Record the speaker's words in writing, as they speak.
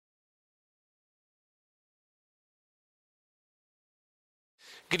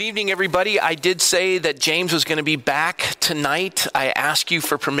Good evening, everybody. I did say that James was going to be back tonight. I asked you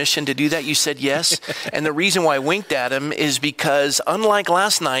for permission to do that. You said yes. And the reason why I winked at him is because, unlike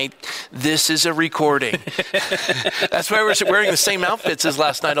last night, this is a recording. That's why we're wearing the same outfits as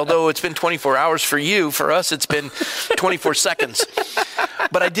last night, although it's been 24 hours for you. For us, it's been 24 seconds.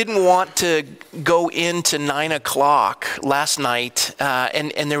 But I didn't want to go into 9 o'clock last night,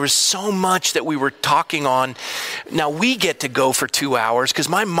 and there was so much that we were talking on. Now, we get to go for 2 hours because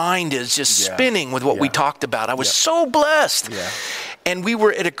my mind is just spinning with what we talked about. I was so blessed. And we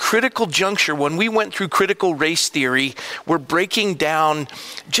were at a critical juncture. When we went through critical race theory, we're breaking down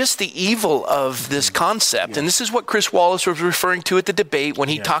just the evil of this concept. And this is what Chris Wallace was referring to at the debate when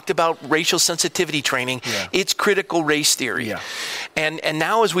he talked about racial sensitivity training. It's critical race theory. And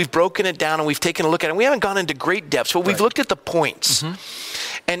now as we've broken it down and we've taken a look at it, we haven't gone into great depths, but we've looked at the points.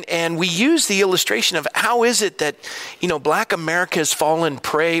 And we use the illustration of how is it that, Black America has fallen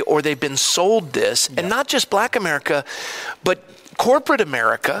prey or they've been sold this, and not just Black America, but corporate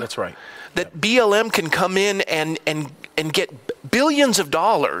America. That's right. That BLM can come in and get billions of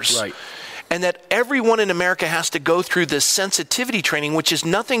dollars. Right. And that everyone in America has to go through this sensitivity training, which is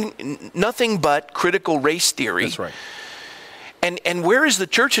nothing but critical race theory. That's right. And where is the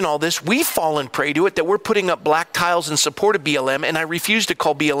church in all this? We've fallen prey to it, that we're putting up black tiles in support of BLM, and I refuse to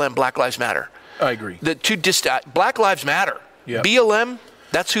call BLM Black Lives Matter. I agree. The two Black Lives Matter. BLM,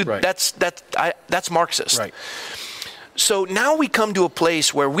 that's who. Right. That's Marxist. Right. So now we come to a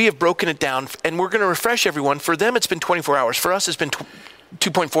place where we have broken it down, and we're going to refresh everyone. For them, it's been 24 hours. For us, it's been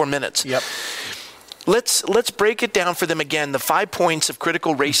 2.4 minutes. Yep. Let's break it down for them again, the 5 points of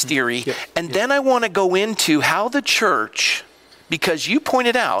critical race theory. And then I want to go into how the church, because you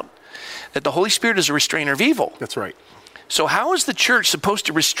pointed out that the Holy Spirit is a restrainer of evil. That's right. So how is the church supposed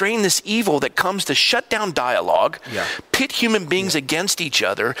to restrain this evil that comes to shut down dialogue, pit human beings against each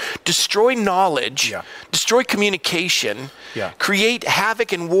other, destroy knowledge, destroy communication, create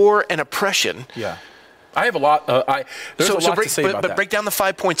havoc and war and oppression? I have a lot. There's a lot to say about that. But break down the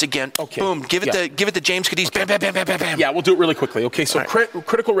 5 points again. Okay. Boom. Give it to James Cadiz. Bam, bam, bam, bam, bam, bam. Yeah, we'll do it really quickly. Okay, so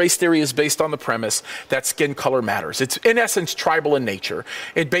critical race theory is based on the premise that skin color matters. It's, in essence, tribal in nature.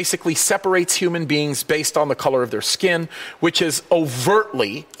 It basically separates human beings based on the color of their skin, which is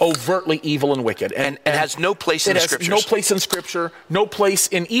overtly evil and wicked. And has no place in the Scriptures. No place in Scripture, no place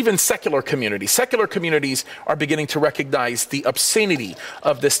in even secular communities. Secular communities are beginning to recognize the obscenity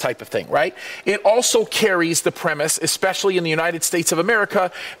of this type of thing, right? It also carries the premise, especially in the United States of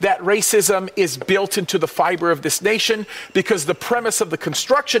America, that racism is built into the fiber of this nation because the premise of the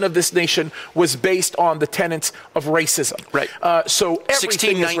construction of this nation was based on the tenets of racism. Right. So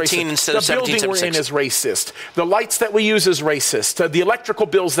everything 1619 is racist. instead of 1776. The building we're in is racist. The lights that we use is racist. The electrical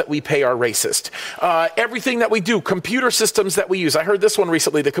bills that we pay are racist. Everything that we do, computer systems that we use. I heard this one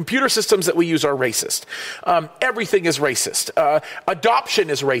recently. The computer systems that we use are racist. Everything is racist.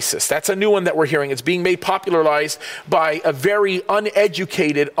 Adoption is racist. That's a new one that we're hearing. It's being made popularized by a very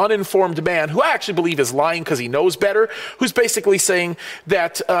uneducated, uninformed man who I actually believe is lying because he knows better, who's basically saying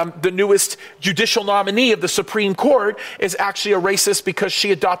that the newest judicial nominee of the Supreme Court is actually a racist because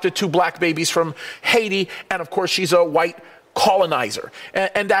she adopted 2 black babies from Haiti, and of course she's a white colonizer.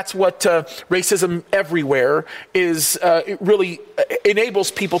 And that's what racism everywhere is, it really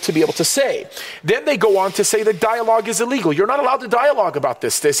enables people to be able to say. Then they go on to say that dialogue is illegal. You're not allowed to dialogue about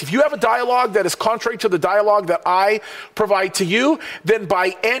this. If you have a dialogue that is contrary to the dialogue that I provide to you, then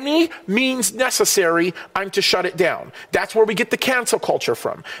by any means necessary, I'm to shut it down. That's where we get the cancel culture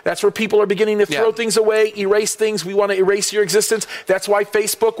from. That's where people are beginning to throw things away, erase things. We want to erase your existence. That's why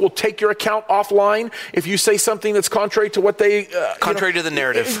Facebook will take your account offline if you say something that's contrary to what they... contrary to the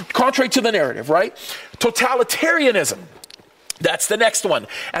narrative. Contrary to the narrative, right? Totalitarianism. That's the next one.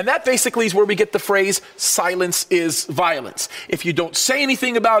 And that basically is where we get the phrase, silence is violence. If you don't say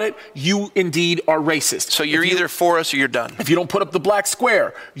anything about it, you indeed are racist. So you're either for us or you're done. If you don't put up the black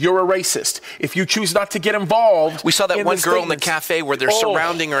square, you're a racist. If you choose not to get involved... We saw that one girl in the cafe where they're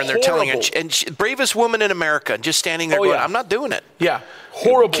surrounding her and they're telling her, and bravest woman in America, just standing there going, I'm not doing it. Yeah.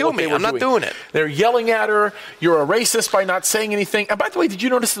 Horrible. Kill me. I'm not doing it. They're yelling at her. You're a racist by not saying anything. And by the way, did you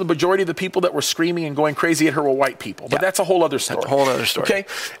notice that the majority of the people that were screaming and going crazy at her were white people? But that's a whole other story. That's a whole other story. Okay.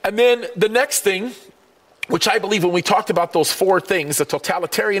 And then the next thing which I believe when we talked about those four things, the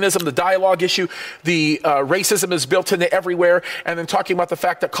totalitarianism, the dialogue issue, the racism is built into everywhere, and then talking about the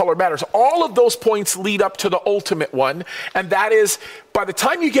fact that color matters, all of those points lead up to the ultimate one, and that is, by the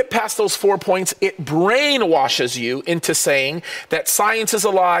time you get past those 4 points, it brainwashes you into saying that science is a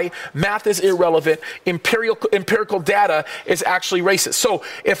lie, math is irrelevant, empirical data is actually racist. So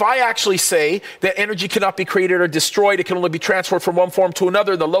if I actually say that energy cannot be created or destroyed, it can only be transferred from one form to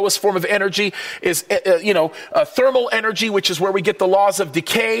another, the lowest form of energy is, thermal energy, which is where we get the laws of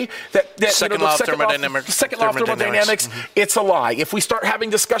decay. Second law of thermodynamics. Mm-hmm. It's a lie. If we start having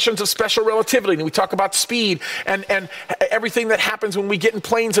discussions of special relativity and we talk about speed and everything that happens when we get in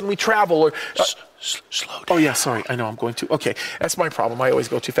planes and we travel, or slow down. Oh yeah, sorry. I know I'm going to. Okay, that's my problem. I always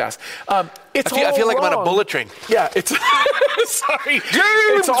go too fast. I feel like I'm on a bullet train. Yeah, it's sorry.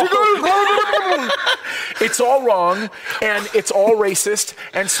 James, it's all wrong, and it's all racist.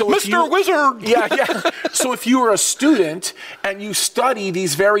 And so, Mr. Wizard. Yeah. So if you are a student and you study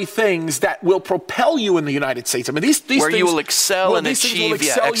these very things that will propel you in the United States, I mean these where things, you will excel and achieve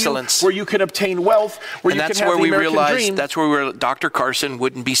excellence, where you can obtain wealth, where you can have the American dream. That's where Dr. Carson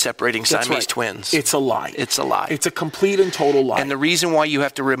wouldn't be separating Siamese twins. It's a lie. It's a lie. It's a complete and total lie. And the reason why you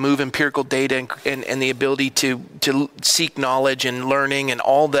have to remove empirical data and the ability to seek knowledge and learning and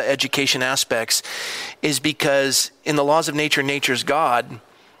all the education aspects is because in the laws of nature, nature's God,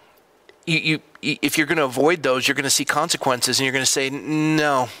 if you're going to avoid those, you're going to see consequences and you're going to say,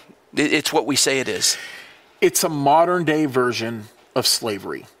 no, it's what we say it is. It's a modern day version of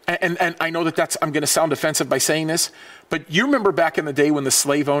slavery. And I know I'm going to sound offensive by saying this, but you remember back in the day when the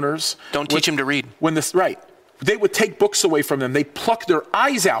slave owners... Don't teach them to read. Right. They would take books away from them. They pluck their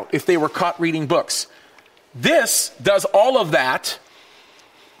eyes out if they were caught reading books. This does all of that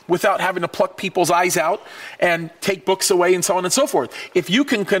without having to pluck people's eyes out and take books away and so on and so forth. If you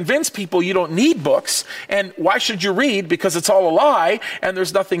can convince people you don't need books, and why should you read because it's all a lie and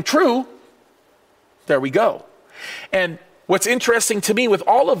there's nothing true, there we go. And what's interesting to me with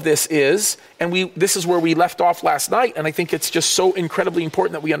all of this is, and this is where we left off last night, and I think it's just so incredibly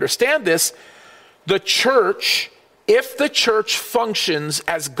important that we understand this, the church, if the church functions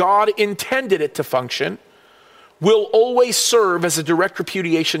as God intended it to function, will always serve as a direct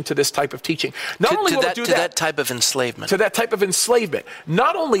repudiation to this type of teaching. To that type of enslavement. To that type of enslavement.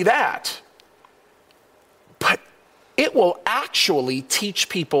 Not only that, but it will actually teach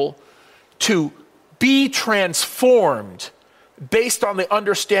people to be transformed based on the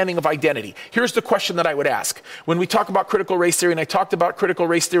understanding of identity. Here's the question that I would ask. When we talk about critical race theory, and I talked about critical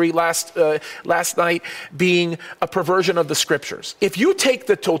race theory last night being a perversion of the scriptures. If you take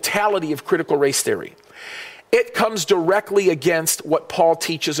the totality of critical race theory, it comes directly against what Paul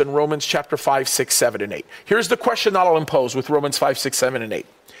teaches in Romans chapter 5, 6, 7, and 8. Here's the question that I'll impose with Romans 5, 6, 7, and 8.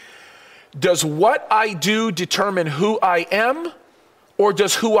 Does what I do determine who I am, or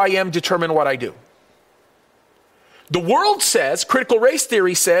does who I am determine what I do? The world says, critical race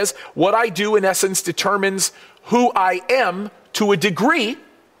theory says, what I do in essence determines who I am to a degree.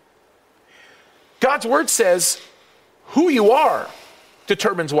 God's word says, who you are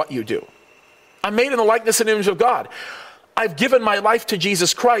determines what you do. I'm made in the likeness and image of God. I've given my life to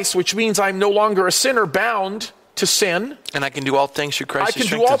Jesus Christ, which means I'm no longer a sinner bound to sin. And I can do all things through Christ who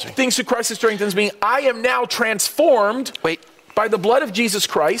strengthens me. I can do all things through Christ who strengthens me. I am now transformed. By the blood of Jesus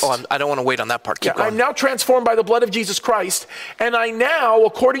Christ. I don't want to wait on that part. Keep going. I'm now transformed by the blood of Jesus Christ, and I now,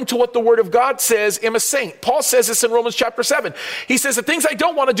 according to what the Word of God says, am a saint. Paul says this in Romans chapter 7. He says, the things I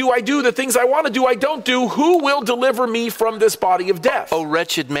don't want to do, I do. The things I want to do, I don't do. Who will deliver me from this body of death? Oh,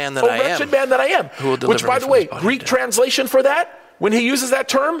 wretched man that I am. Oh, wretched man that I am. Who will deliver Which, by the way, Greek translation for that, when he uses that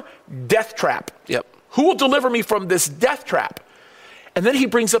term, death trap. Yep. Who will deliver me from this death trap? And then he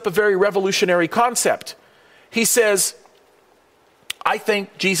brings up a very revolutionary concept. He says, I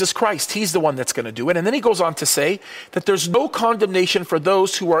think Jesus Christ, he's the one that's going to do it. And then he goes on to say that there's no condemnation for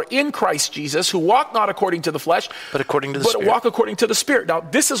those who are in Christ Jesus, who walk not according to the flesh, but according to the Spirit. But walk according to the Spirit. Now,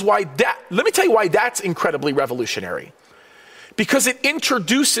 this is why let me tell you why that's incredibly revolutionary. Because it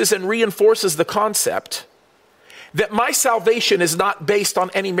introduces and reinforces the concept that my salvation is not based on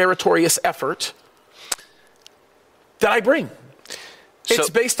any meritorious effort that I bring.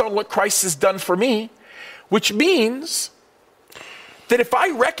 It's based on what Christ has done for me, which means that if I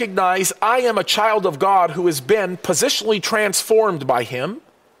recognize I am a child of God who has been positionally transformed by him,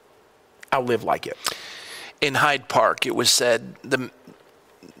 I'll live like it. In Hyde Park, it was said, the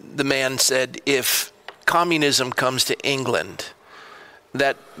man said, if communism comes to England,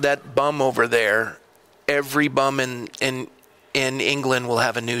 that bum over there, every bum in England will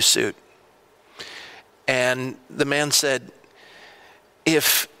have a new suit. And the man said,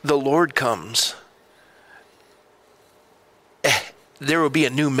 if the Lord comes, there will be a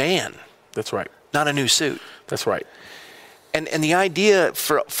new man, That's right. not a new suit. That's right. And the idea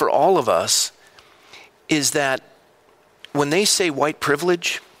for all of us is that when they say white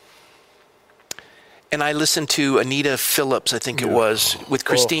privilege, and I listened to Anita Phillips, I think it was, with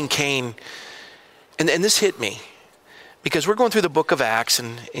Christine Caine, and this hit me, because we're going through the book of Acts,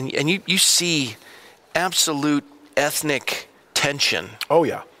 and you see absolute ethnic tension. Oh,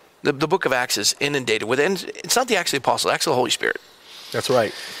 yeah. The book of Acts is inundated with it. And it's not the Acts of the Apostles, Acts of the Holy Spirit. That's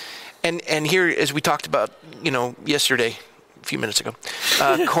right. And here, as we talked about, yesterday, a few minutes ago,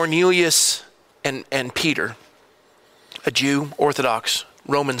 Cornelius and Peter, a Jew, Orthodox,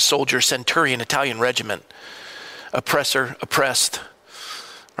 Roman soldier, centurion, Italian regiment, oppressor, oppressed,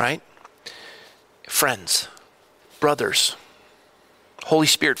 right? Friends, brothers. Holy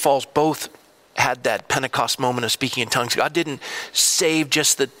Spirit falls, both had that Pentecost moment of speaking in tongues. God didn't save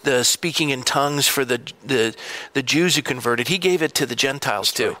just the speaking in tongues for the Jews who converted. He gave it to the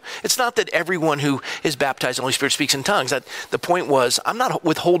Gentiles too. Right. It's not that everyone who is baptized in the Holy Spirit speaks in tongues. The point was, I'm not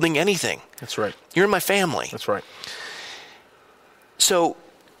withholding anything. That's right. You're in my family. That's right. So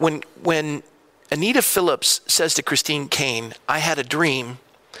when Anita Phillips says to Christine Caine, I had a dream,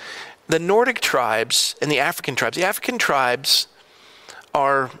 the Nordic tribes and the African tribes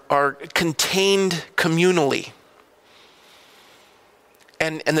are contained communally.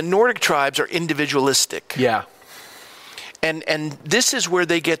 And the Nordic tribes are individualistic. Yeah. And this is where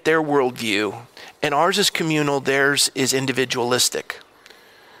they get their worldview. And ours is communal, theirs is individualistic.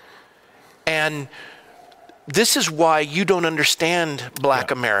 And this is why you don't understand Black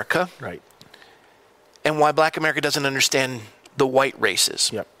America. Right. And why Black America doesn't understand the white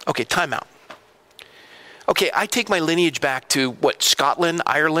races. Yep. Okay, time out. Okay, I take my lineage back to, Scotland,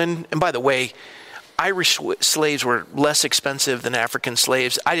 Ireland. And by the way, Irish slaves were less expensive than African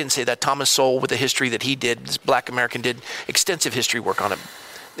slaves. I didn't say that. Thomas Sowell, with the history that he did, this Black American, did extensive history work on it.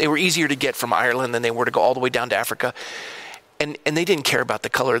 They were easier to get from Ireland than they were to go all the way down to Africa. And they didn't care about the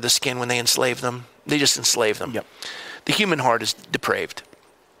color of the skin when they enslaved them. They just enslaved them. Yep. The human heart is depraved.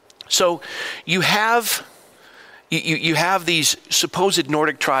 So you have these supposed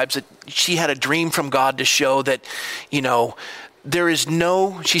Nordic tribes that she had a dream from God to show that, there is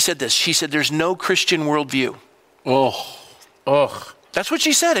no, she said there's no Christian worldview. Oh. That's what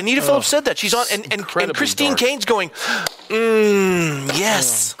she said. Anita Phillips said that. She's on, and Christine Caine's going,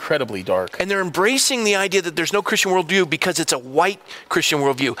 yes. Incredibly dark. And they're embracing the idea that there's no Christian worldview because it's a white Christian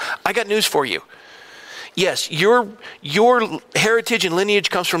worldview. I got news for you. Yes, your heritage and lineage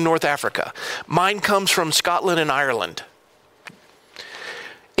comes from North Africa. Mine comes from Scotland and Ireland.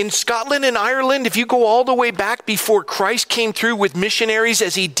 In Scotland and Ireland, if you go all the way back before Christ came through with missionaries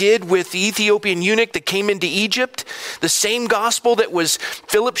as he did with the Ethiopian eunuch that came into Egypt, the same gospel that was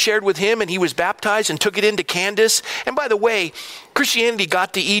Philip shared with him, and he was baptized and took it into Candace. And by the way, Christianity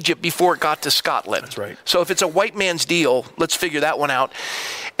got to Egypt before it got to Scotland. That's right. So if it's a white man's deal, let's figure that one out.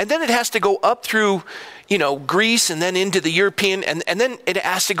 And then it has to go up through Greece and then into the European, and then it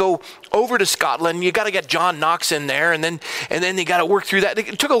has to go over to Scotland. You got to get John Knox in there, and then you got to work through that.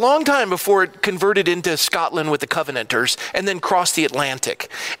 It took a long time before it converted into Scotland with the Covenanters and then crossed the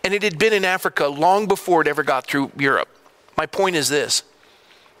Atlantic. And it had been in Africa long before it ever got through Europe. My point is this.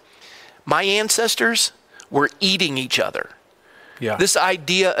 My ancestors were eating each other. Yeah. This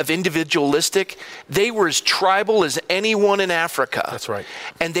idea of individualistic, they were as tribal as anyone in Africa. That's right.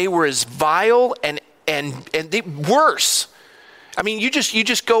 And they were as vile and they worse. I mean, you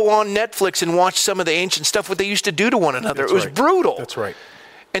just go on Netflix and watch some of the ancient stuff, what they used to do to one another. That's it was right. brutal. That's right.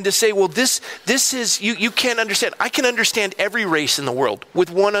 And to say, well, this is, you can't understand. I can understand every race in the world with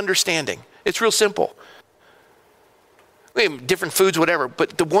one understanding. It's real simple. We have different foods, whatever,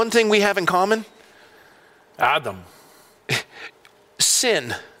 but the one thing we have in common? Adam.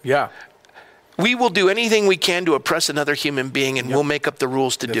 Sin. Yeah. We will do anything we can to oppress another human being, and we'll make up the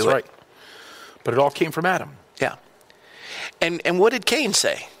rules to do it. That's right. But it all came from Adam. Yeah. And what did Cain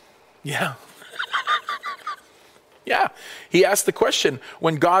say? Yeah. Yeah. He asked the question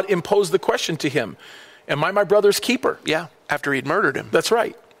when God imposed the question to him, am I my brother's keeper? Yeah. After he'd murdered him. That's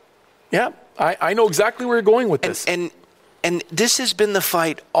right. Yeah. I know exactly where you're going with this. And this has been the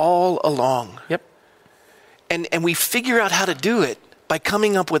fight all along. Yep. And we figure out how to do it by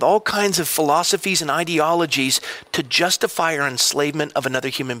coming up with all kinds of philosophies and ideologies to justify our enslavement of another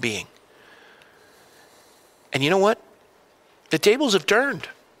human being. And you know what? The tables have turned.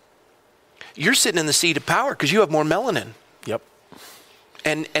 You're sitting in the seat of power because you have more melanin. Yep.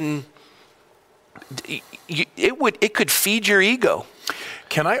 And it could feed your ego.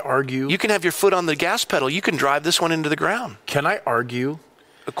 Can I argue? You can have your foot on the gas pedal. You can drive this one into the ground. Can I argue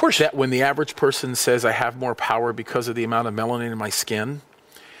Of course. That when the average person says I have more power because of the amount of melanin in my skin,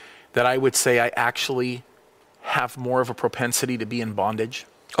 that I would say I actually have more of a propensity to be in bondage.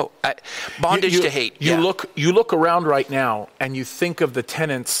 Oh, bondage to hate. You look around right now and you think of the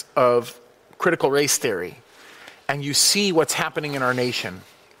tenets of critical race theory, and you see what's happening in our nation,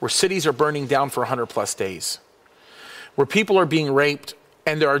 where cities are burning down for 100 plus days, where people are being raped,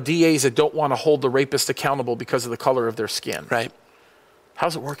 and there are DAs that don't want to hold the rapist accountable because of the color of their skin. Right.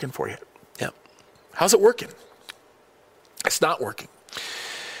 How's it working for you? Yeah. How's it working? It's not working.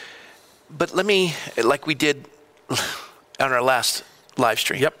 But let me, like we did on our last live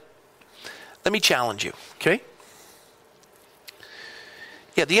stream. Yep. Let me challenge you. Okay.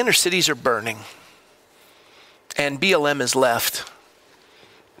 Yeah, the inner cities are burning, and BLM is left.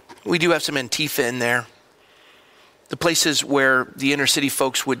 We do have some Antifa in there. The places where the inner city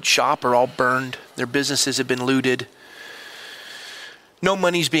folks would shop are all burned. Their businesses have been looted. No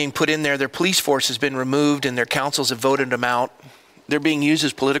money's being put in there. Their police force has been removed, and their councils have voted them out. They're being used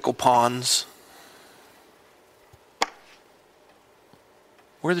as political pawns.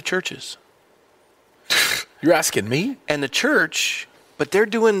 Where are the churches? You're asking me? And the church, but they're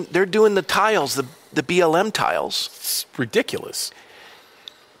doing the tiles, the BLM tiles. It's ridiculous.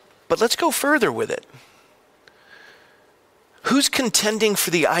 But let's go further with it. Who's contending for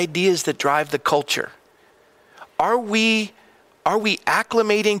the ideas that drive the culture? Are we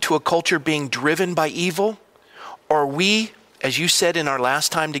acclimating to a culture being driven by evil? Or are we, as you said in our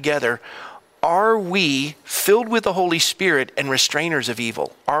last time together, are we filled with the Holy Spirit and restrainers of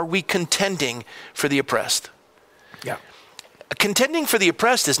evil? Are we contending for the oppressed? Yeah. Contending for the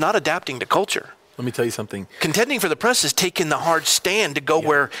oppressed is not adapting to culture. Let me tell you something. Contending for the oppressed is taking the hard stand to go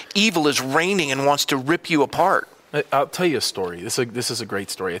where evil is reigning and wants to rip you apart. I'll tell you a story. This is a great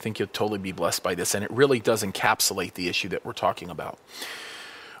story. I think you'll totally be blessed by this, and it really does encapsulate the issue that we're talking about.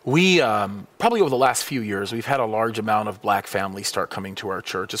 We, probably over the last few years, we've had a large amount of black families start coming to our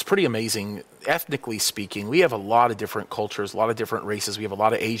church. It's pretty amazing, ethnically speaking. We have a lot of different cultures, a lot of different races. We have a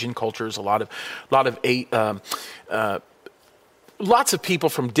lot of Asian cultures, lots of people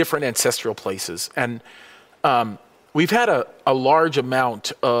from different ancestral places. And we've had a large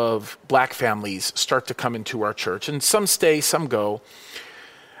amount of black families start to come into our church, and some stay, some go.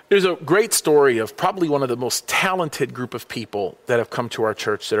 There's a great story of probably one of the most talented group of people that have come to our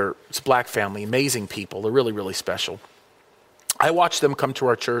church it's a black family, amazing people. They're really, really special. I watched them come to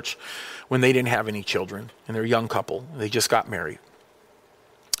our church when they didn't have any children, and they're a young couple. They just got married.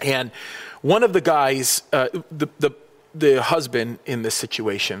 And one of the guys, the husband in this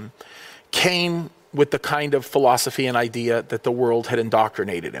situation, came with the kind of philosophy and idea that the world had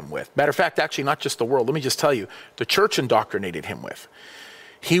indoctrinated him with. Matter of fact, actually not just the world. Let me just tell you, the church indoctrinated him with.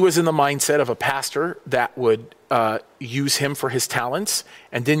 He was in the mindset of a pastor that would use him for his talents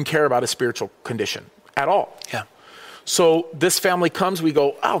and didn't care about his spiritual condition at all. Yeah. So this family comes, we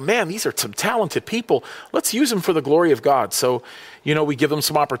go, oh man, these are some talented people. Let's use them for the glory of God. So, we give them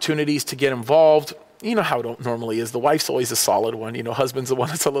some opportunities to get involved. You know how it normally is. The wife's always a solid one. Husband's the one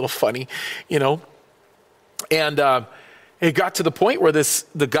that's a little funny, And it got to the point where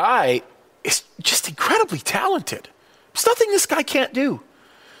the guy is just incredibly talented. There's nothing this guy can't do.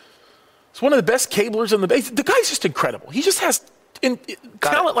 He's one of the best cablers in the base. The guy's just incredible. He just has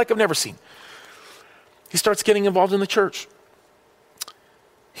talent like I've never seen. He starts getting involved in the church.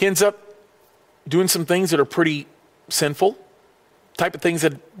 He ends up doing some things that are pretty sinful, type of things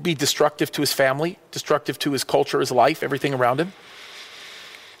that be destructive to his family, destructive to his culture, his life, everything around him.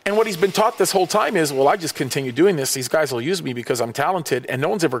 And what he's been taught this whole time is, well, I just continue doing this. These guys will use me because I'm talented, and no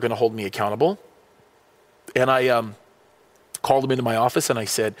one's ever going to hold me accountable. And I called him into my office, and I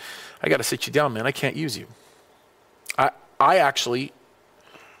said, I got to sit you down, man. I can't use you. I actually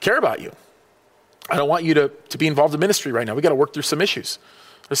care about you. I don't want you to be involved in ministry right now. We got to work through some issues.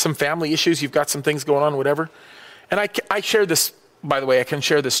 There's some family issues. You've got some things going on, whatever. And I share this, by the way, I can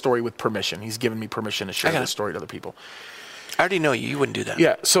share this story with permission. He's given me permission to share this story to other people. I already know you. You wouldn't do that.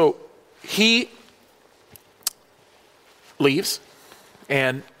 Yeah, so he leaves,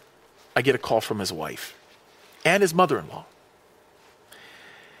 and I get a call from his wife and his mother-in-law.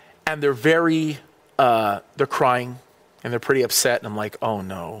 And they're they're crying, and they're pretty upset. And I'm like, oh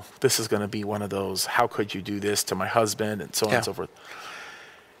no, this is going to be one of those, how could you do this to my husband, and so on and so forth.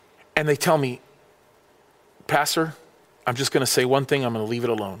 And they tell me, Pastor, I'm just going to say one thing, I'm going to leave it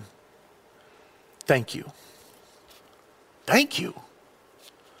alone. Thank you. Thank you.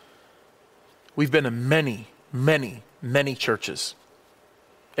 We've been to many, many, many churches.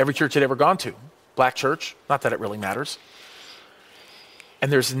 Every church I'd ever gone to. Black church, not that it really matters.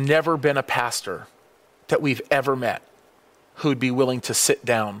 And there's never been a pastor that we've ever met who'd be willing to sit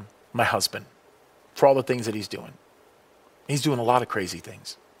down my husband for all the things that he's doing. He's doing a lot of crazy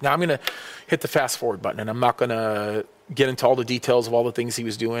things. Now I'm going to hit the fast forward button, and I'm not going to get into all the details of all the things he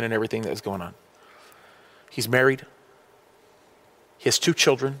was doing and everything that was going on. He's married. He has 2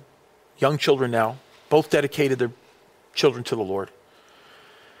 children, young children now, both dedicated their children to the Lord.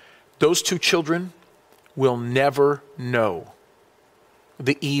 Those 2 children will never know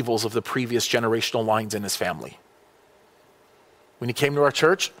the evils of the previous generational lines in his family. When he came to our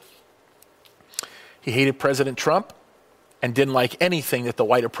church, he hated President Trump and didn't like anything that the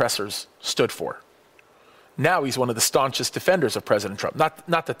white oppressors stood for. Now he's one of the staunchest defenders of President Trump.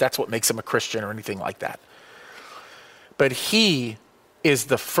 Not that that's what makes him a Christian or anything like that. But he is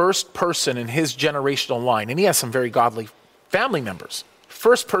the first person in his generational line, and he has some very godly family members,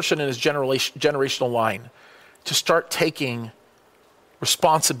 first person in his generational line to start taking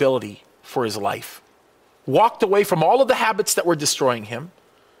responsibility for his life. Walked away from all of the habits that were destroying him,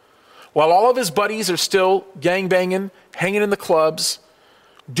 while all of his buddies are still gangbanging, hanging in the clubs,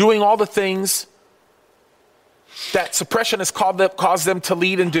 doing all the things that suppression has caused them to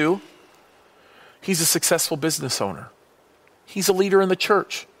lead and do. He's a successful business owner. He's a leader in the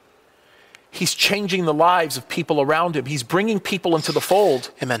church. He's changing the lives of people around him. He's bringing people into the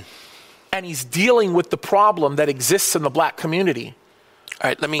fold. Amen. And he's dealing with the problem that exists in the black community. All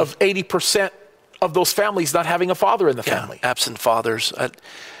right, of 80% of those families not having a father in the family. Absent fathers.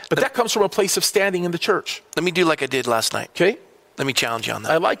 But that comes from a place of standing in the church. Let me do like I did last night. Okay? Let me challenge you on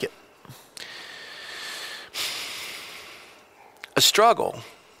that. I like it. A struggle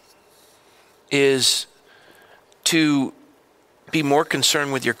is to be more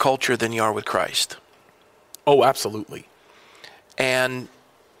concerned with your culture than you are with Christ. Oh, absolutely. And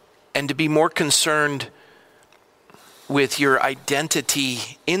to be more concerned with your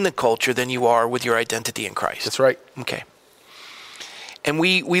identity in the culture than you are with your identity in Christ. That's right. Okay. And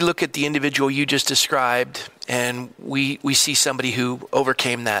we look at the individual you just described, and we see somebody who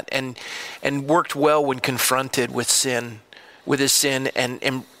overcame that and worked well when confronted with his sin,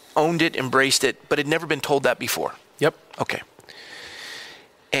 and owned it, embraced it, but had never been told that before. Yep. Okay.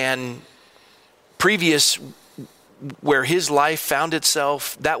 And previous, where his life found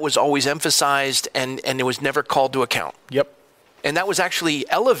itself, that was always emphasized, and it was never called to account. Yep. And that was actually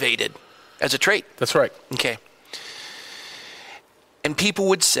elevated as a trait. That's right. Okay. And people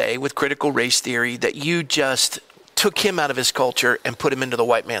would say, with critical race theory, that you just took him out of his culture and put him into the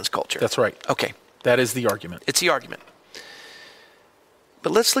white man's culture. That's right. Okay. That is the argument. It's the argument.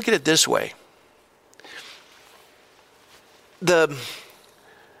 But let's look at it this way. The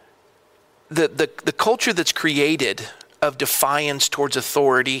culture that's created of defiance towards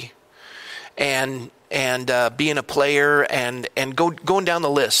authority and being a player and going down the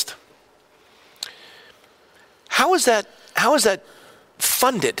list. How is that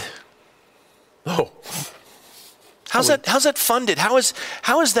funded? Oh. How's that funded? How is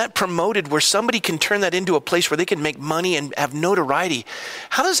that promoted where somebody can turn that into a place where they can make money and have notoriety?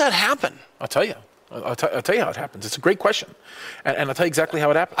 How does that happen? I'll tell you. I'll tell you how it happens. It's a great question. And I'll tell you exactly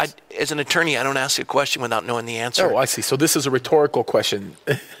how it happens. As an attorney, I don't ask a question without knowing the answer. Oh, I see. So this is a rhetorical question.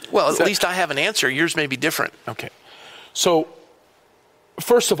 Well, at least I have an answer. Yours may be different. Okay. So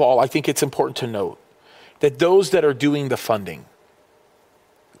first of all, I think it's important to note that those that are doing the funding,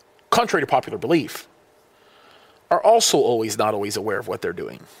 contrary to popular belief, are also not always aware of what they're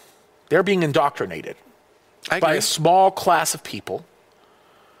doing. They're being indoctrinated by a small class of people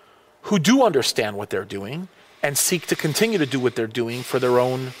who do understand what they're doing and seek to continue to do what they're doing for their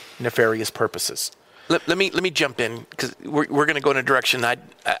own nefarious purposes. Let me jump in, because we're going to go in a direction.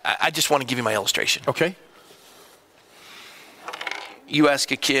 I just want to give you my illustration. Okay. You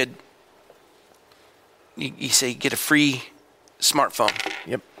ask a kid, you say, get a free smartphone.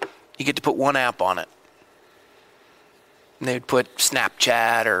 Yep. You get to put one app on it. And they would put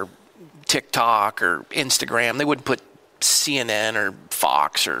Snapchat or TikTok or Instagram. They wouldn't put CNN or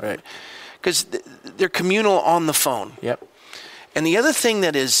Fox, or because they're communal on the phone. Yep. And the other thing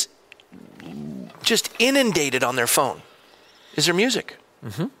that is just inundated on their phone is their music.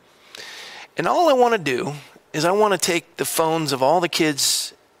 Mm-hmm. And all I want to do is I want to take the phones of all the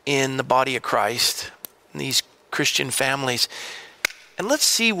kids in the body of Christ, these Christian families, and let's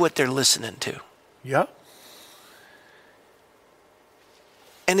see what they're listening to. Yeah.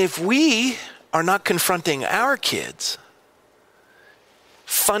 And if we are not confronting our kids,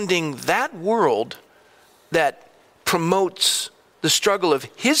 funding that world that promotes the struggle of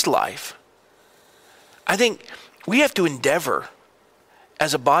his life, I think we have to endeavor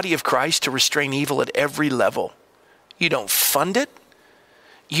as a body of Christ to restrain evil at every level. You don't fund it,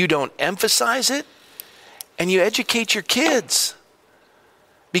 you don't emphasize it, and you educate your kids.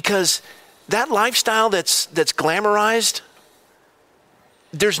 Because that lifestyle that's glamorized,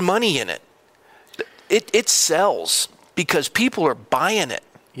 there's money in it. It sells because people are buying it.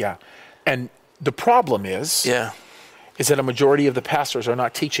 Yeah. And the problem is that a majority of the pastors are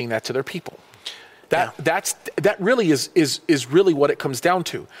not teaching that to their people. That really is really what it comes down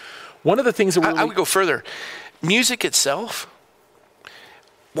to. One of the things that I would go further. Music itself,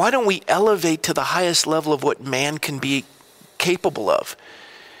 why don't we elevate to the highest level of what man can be capable of?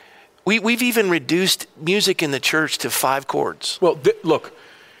 We've even reduced music in the church to 5 chords. Well, look,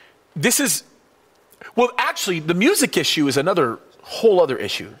 actually, the music issue is another whole other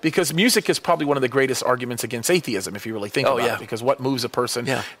issue, because music is probably one of the greatest arguments against atheism, if you really think about it, because what moves a person,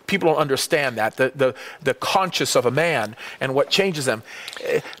 people don't understand that, the conscience of a man and what changes them.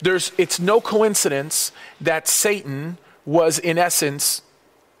 It's no coincidence that Satan was, in essence,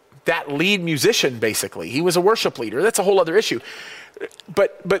 that lead musician, basically. He was a worship leader. That's a whole other issue.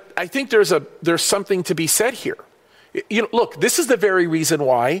 But I think there's something to be said here. Look, this is the very reason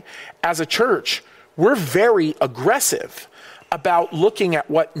why, as a church, we're very aggressive about looking at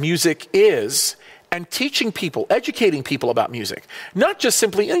what music is and teaching people, educating people about music. Not just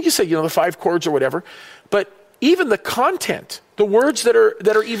simply, you say, the 5 chords or whatever, but even the content, the words that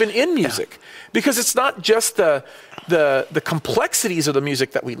are even in music. Because it's not just the complexities of the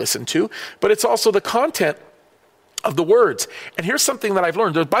music that we listen to, but it's also the content of the words. And here's something that I've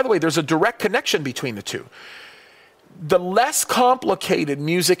learned. By the way, there's a direct connection between the two. The less complicated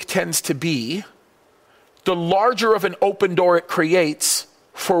music tends to be, the larger of an open door it creates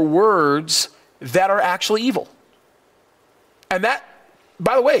for words that are actually evil. And that,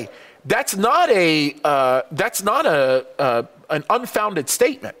 by the way, that's not an unfounded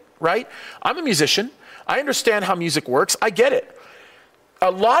statement, right? I'm a musician. I understand how music works. I get it. A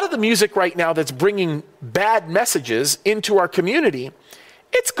lot of the music right now that's bringing bad messages into our community,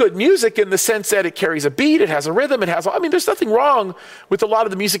 it's good music in the sense that it carries a beat, it has a rhythm, there's nothing wrong with a lot of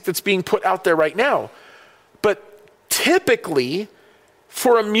the music that's being put out there right now. But typically,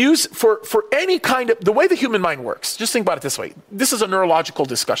 for any kind of, the way the human mind works, just think about it this way. This is a neurological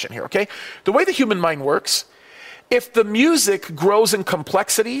discussion here, okay? The way the human mind works, if the music grows in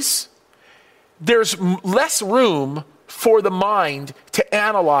complexities, there's less room for the mind to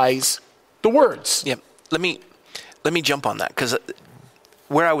analyze the words. Yeah, let me jump on that, because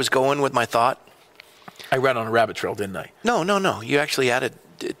where I was going with my thought. I ran on a rabbit trail, didn't I? No. You actually added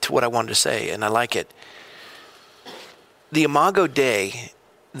to what I wanted to say, and I like it. The Imago Dei,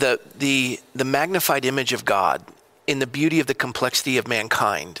 the magnified image of God in the beauty of the complexity of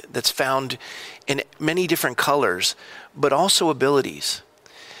mankind that's found in many different colors, but also abilities.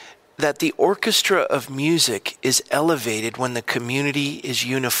 That the orchestra of music is elevated when the community is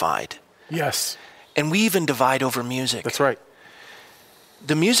unified. Yes. And we even divide over music. That's right.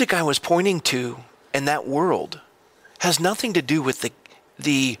 The music I was pointing to in that world has nothing to do with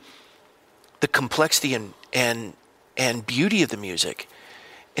the complexity and beauty of the music.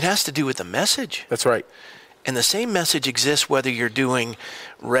 It has to do with the message. That's right. And the same message exists whether you're doing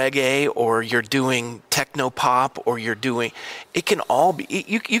reggae or you're doing techno pop or you're doing, it can all be,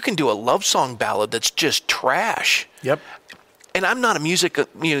 you can do a love song ballad that's just trash. Yep. And I'm not a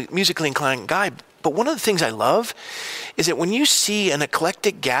musically inclined guy, but one of the things I love is that when you see an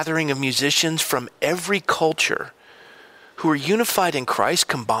eclectic gathering of musicians from every culture who are unified in Christ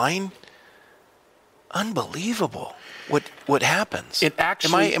combined, unbelievable what happens. It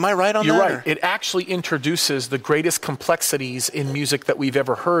actually, am I right on that? You're right. It actually introduces the greatest complexities in music that we've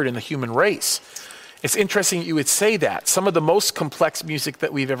ever heard in the human race. It's interesting you would say that. Some of the most complex music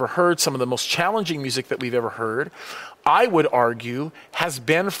that we've ever heard, some of the most challenging music that we've ever heard, I would argue, has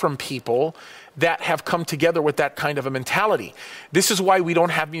been from people that have come together with that kind of a mentality. This is why we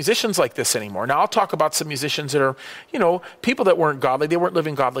don't have musicians like this anymore. Now, I'll talk about some musicians that are, people that weren't godly. They weren't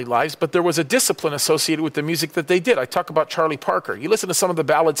living godly lives, but there was a discipline associated with the music that they did. I talk about Charlie Parker. You listen to some of the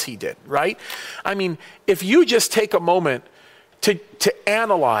ballads he did, right? If you just take a moment to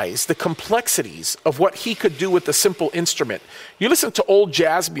analyze the complexities of what he could do with a simple instrument. You listen to old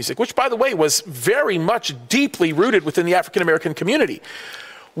jazz music, which, by the way, was very much deeply rooted within the African American community.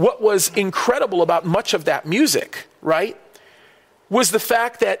 What was incredible about much of that music, right, was the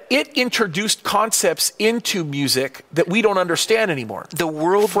fact that it introduced concepts into music that we don't understand anymore. The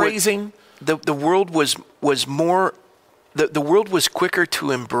world phrasing. The world was more. The world was quicker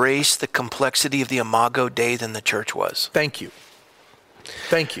to embrace the complexity of the Imago Dei than the church was. Thank you.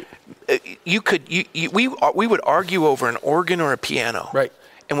 We would argue over an organ or a piano, right?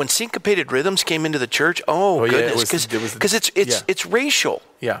 And when syncopated rhythms came into the church, goodness, because it's racial.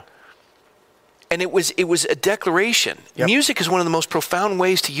 Yeah. And it was a declaration. Yep. Music is one of the most profound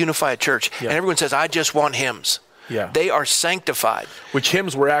ways to unify a church. Yep. And everyone says, I just want hymns. Yeah. They are sanctified. Which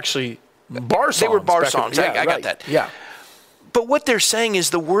hymns were actually bar songs. They were bar back songs. in, I got that. Yeah. But what they're saying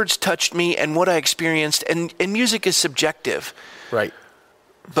is the words touched me and what I experienced. And music is subjective. Right.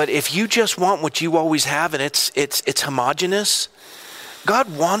 But if you just want what you always have and it's homogeneous,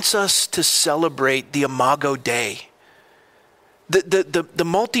 God wants us to celebrate the Imago Dei. The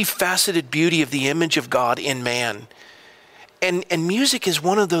multifaceted beauty of the image of God in man. And music is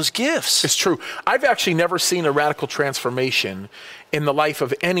one of those gifts. It's true. I've actually never seen a radical transformation in the life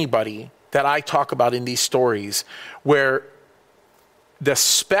of anybody that I talk about in these stories where the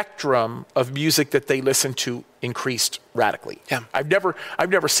spectrum of music that they listen to increased radically. Yeah. I've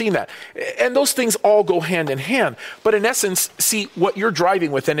never seen that. And those things all go hand in hand. But in essence, see what you're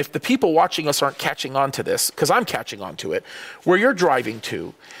driving with, and if the people watching us aren't catching on to this, because I'm catching on to it, where you're driving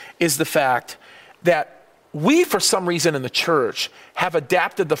to is the fact that we, for some reason in the church, have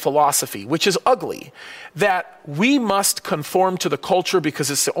adapted the philosophy, which is ugly, that we must conform to the culture because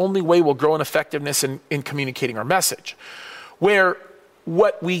it's the only way we'll grow in effectiveness in communicating our message. Where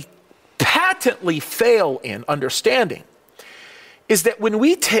what we patently fail in understanding is that when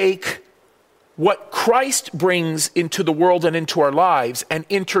we take what Christ brings into the world and into our lives and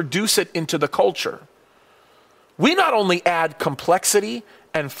introduce it into the culture, we not only add complexity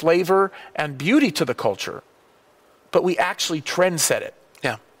and flavor and beauty to the culture, but we actually trendset it.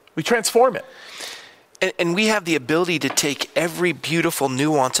 Yeah. We transform it. And we have the ability to take every beautiful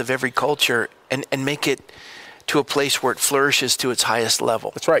nuance of every culture and make it to a place where it flourishes to its highest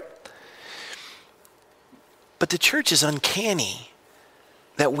level. That's right. But the church is uncanny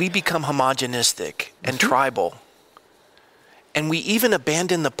that we become homogenistic and tribal. And we even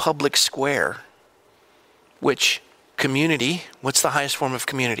abandon the public square, which community, what's the highest form of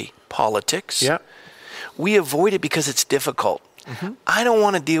community? Politics. Yeah. We avoid it because it's difficult. I don't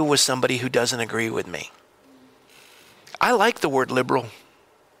want to deal with somebody who doesn't agree with me. I like the word liberal.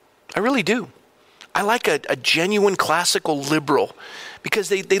 I really do. I like a genuine classical liberal because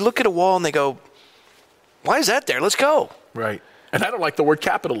they look at a wall and they go, why is that there? Let's go. Right. And I don't like the word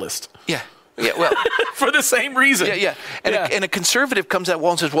capitalist. Yeah. Yeah. Well, for the same reason. Yeah. And a conservative comes to that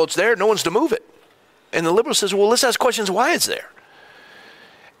wall and says, well, it's there. No one's to move it. And the liberal says, well, let's ask questions why it's there.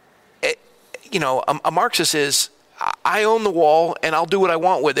 A Marxist is, I own the wall and I'll do what I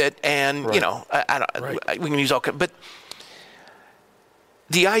want with it. And, Right. We can use all, but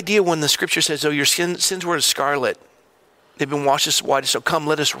the idea when the scripture says, oh, your sins were as scarlet, they've been washed as white, so come,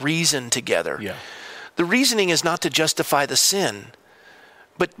 let us reason together. Yeah. The reasoning is not to justify the sin,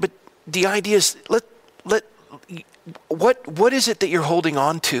 but the idea is, what is it that you're holding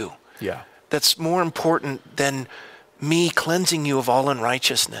on to? Yeah. That's more important than me cleansing you of all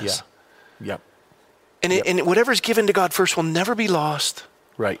unrighteousness. Yeah. Yep. And whatever's given to God first will never be lost.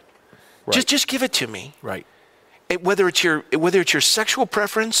 Right. Just give it to me. Right. Whether it's your sexual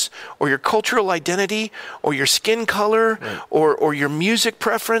preference or your cultural identity or your skin color or your music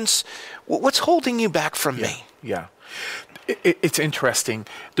preference, what's holding you back from me? Yeah. It's interesting.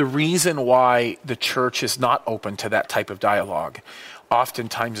 The reason why the church is not open to that type of dialogue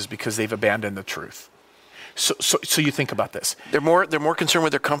oftentimes is because they've abandoned the truth. So you think about this. They're more concerned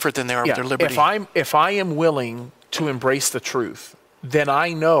with their comfort than they are with their liberty. If I am willing to embrace the truth, then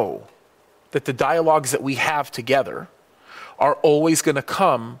I know that the dialogues that we have together are always going to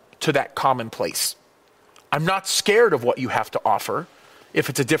come to that common place. I'm not scared of what you have to offer if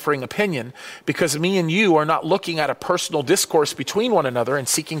it's a differing opinion, because me and you are not looking at a personal discourse between one another and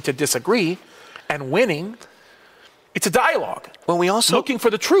seeking to disagree and winning. It's a dialogue. Well, we also looking for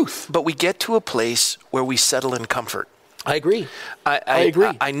the truth. But we get to a place where we settle in comfort. I agree. I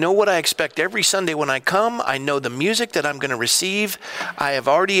agree. I know what I expect every Sunday when I come. I know the music that I'm going to receive. I have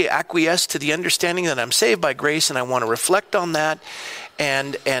already acquiesced to the understanding that I'm saved by grace, and I want to reflect on that.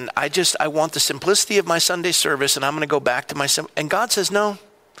 And I want the simplicity of my Sunday service, and I'm going to go back to my and God says no.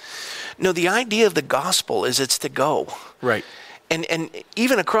 No, the idea of the gospel is it's to go. Right. And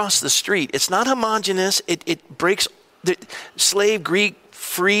even across the street, it's not homogeneous. It breaks the slave, Greek,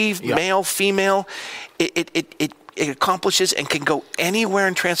 free, male, female. It accomplishes and can go anywhere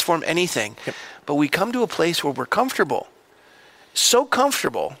and transform anything. Yep. But we come to a place where we're comfortable. So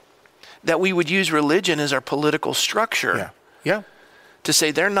comfortable that we would use religion as our political structure. Yeah. To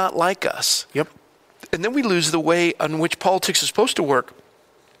say they're not like us. Yep. And then we lose the way on which politics is supposed to work,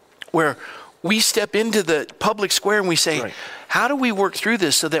 where we step into the public square and we say, how do we work through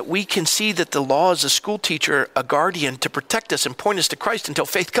this so that we can see that the law is a school teacher, a guardian to protect us and point us to Christ until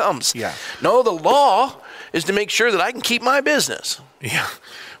faith comes? Yeah. No, the law is to make sure that I can keep my business. Yeah.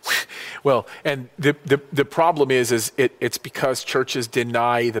 Well, and the problem is it's because churches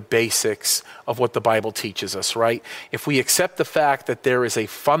deny the basics of what the Bible teaches us, right? If we accept the fact that there is a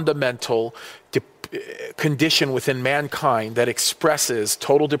fundamental condition within mankind that expresses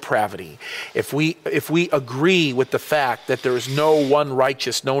total depravity, if we agree with the fact that there is no one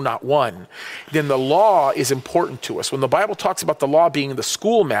righteous, no, not one, then the law is important to us. When the Bible talks about the law being the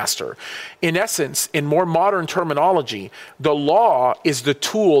schoolmaster, in essence, in more modern terminology, the law is the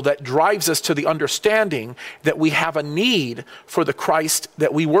tool that drives us to the understanding that we have a need for the Christ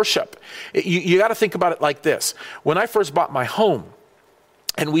that we worship. You got to think about it like this. When I first bought my home,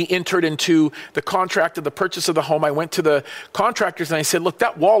 and we entered into the contract of the purchase of the home, I went to the contractors and I said, look,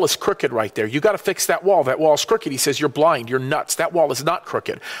 that wall is crooked right there. You got to fix that wall. That wall is crooked. He says, you're blind. You're nuts. That wall is not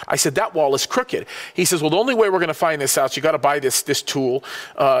crooked. I said, that wall is crooked. He says, well, the only way we're going to find this out, you got to buy this tool.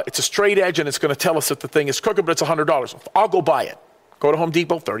 It's a straight edge and it's going to tell us if the thing is crooked, but it's $100. I'll go buy it. Go to Home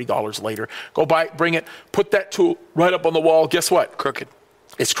Depot, $30 later. Go buy it, bring it, put that tool right up on the wall. Guess what? Crooked.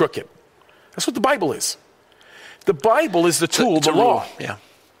 It's crooked. That's what the Bible is. The Bible is the tool, the law,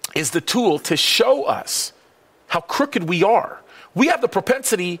 is the tool to show us how crooked we are. We have the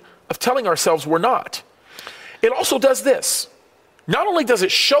propensity of telling ourselves we're not. It also does this. Not only does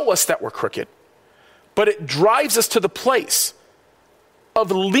it show us that we're crooked, but it drives us to the place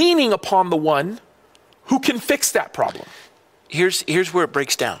of leaning upon the one who can fix that problem. Here's where it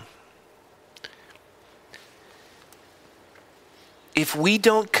breaks down. If we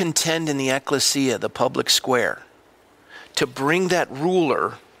don't contend in the ecclesia, the public square, to bring that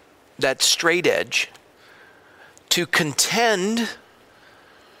ruler, that straight edge, to contend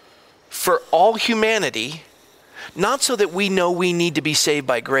for all humanity, not so that we know we need to be saved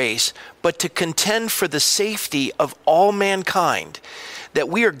by grace, but to contend for the safety of all mankind, that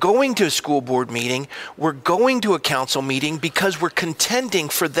we are going to a school board meeting, we're going to a council meeting because we're contending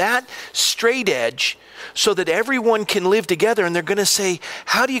for that straight edge so that everyone can live together. And they're going to say,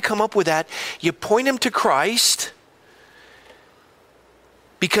 how do you come up with that? You point them to Christ,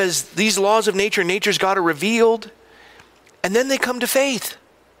 because these laws of nature's God are revealed, and then they come to faith.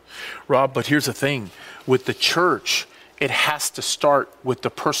 Rob, but here's the thing. With the church, it has to start with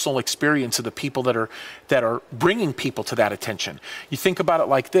the personal experience of the people that are bringing people to that attention. You think about it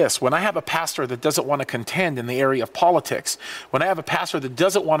like this. When I have a pastor that doesn't want to contend in the area of politics, when I have a pastor that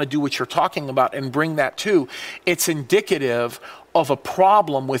doesn't want to do what you're talking about and bring that to, it's indicative of a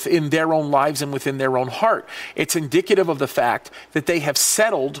problem within their own lives and within their own heart. It's indicative of the fact that they have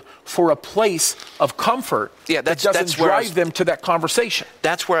settled for a place of comfort that doesn't drive them to that conversation.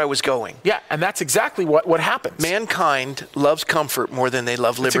 That's where I was going. Yeah, and that's exactly what happens. Mankind loves comfort more than they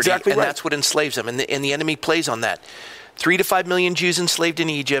love liberty, exactly and right. That's what enslaves them, and the enemy plays on that. 3 to 5 million Jews enslaved in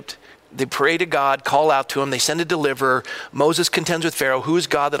Egypt. They pray to God, call out to him, they send a deliverer. Moses contends with Pharaoh, who is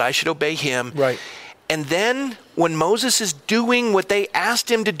God that I should obey him? Right. And then when Moses is doing what they asked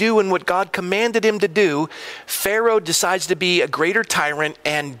him to do and what God commanded him to do, Pharaoh decides to be a greater tyrant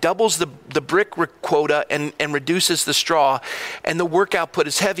and doubles the brick quota and reduces the straw. And the work output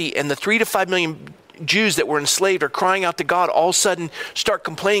is heavy. And the 3 to 5 million Jews that were enslaved are crying out to God, all of a sudden start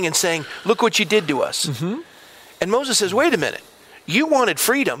complaining and saying, look what you did to us. Mm-hmm. And Moses says, wait a minute, you wanted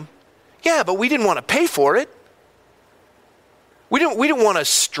freedom. Yeah, but we didn't want to pay for it. We don't want to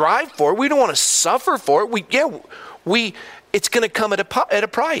strive for it. We don't want to suffer for it. It's going to come at a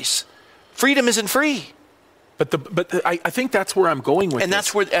price. Freedom isn't free. But I think that's where I'm going with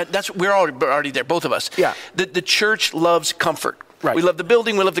this. And we're already there, both of us. Yeah. The church loves comfort. Right. We love the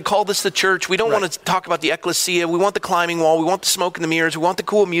building. We love to call this the church. We don't want to talk about the ecclesia. We want the climbing wall. We want the smoke and the mirrors. We want the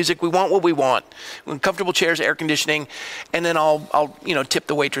cool music. We want what we want. We want comfortable chairs, air conditioning, and then I'll tip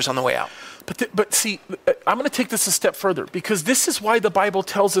the waitress on the way out. But see, I'm going to take this a step further, because this is why the Bible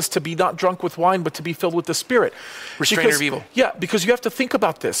tells us to be not drunk with wine, but to be filled with the Spirit. Restrainer of evil. Yeah, because you have to think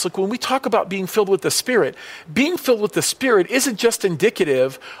about this. Look, when we talk about being filled with the Spirit, being filled with the Spirit isn't just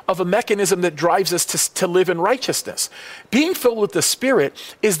indicative of a mechanism that drives us to live in righteousness. Being filled with the Spirit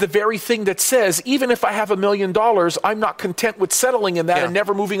is the very thing that says, even if I have $1 million, I'm not content with settling in that and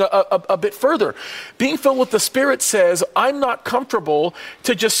never moving a bit further. Being filled with the Spirit says, I'm not comfortable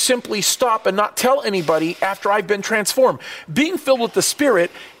to just simply stop and not tell anybody after I've been transformed. Being filled with the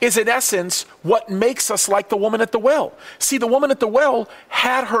Spirit is, in essence, what makes us like the woman at the well. See, the woman at the well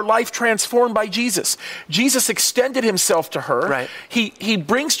had her life transformed by Jesus. Jesus extended himself to her. Right. He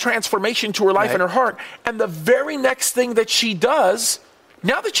brings transformation to her life and her heart. And the very next thing that she does,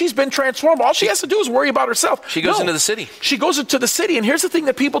 now that she's been transformed, all she has to do is worry about herself. She goes into the city. She goes into the city. And here's the thing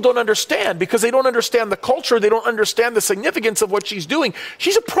that people don't understand, because they don't understand the culture. They don't understand the significance of what she's doing.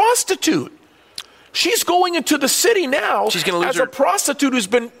 She's a prostitute. She's going into the city now She's gonna lose as her. a prostitute who's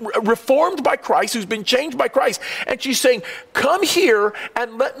been reformed by Christ, who's been changed by Christ. And she's saying, come here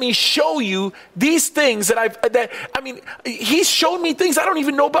and let me show you these things that he's shown me things I don't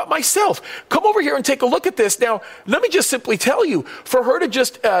even know about myself. Come over here and take a look at this. Now, let me just simply tell you, for her to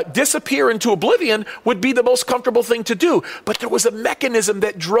just disappear into oblivion would be the most comfortable thing to do. But there was a mechanism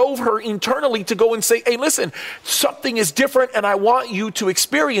that drove her internally to go and say, hey, listen, something is different and I want you to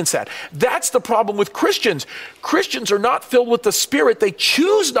experience that. That's the problem with Christians. Christians are not filled with the Spirit. They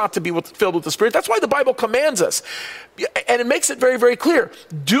choose not to be filled with the Spirit. That's why the Bible commands us. And it makes it very, very clear.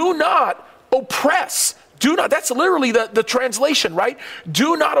 Do not oppress. Do not, that's literally the translation, right?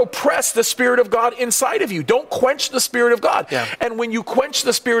 Do not oppress the Spirit of God inside of you. Don't quench the Spirit of God. Yeah. And when you quench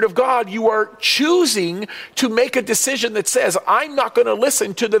the Spirit of God, you are choosing to make a decision that says, I'm not going to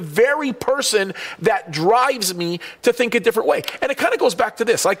listen to the very person that drives me to think a different way. And it kind of goes back to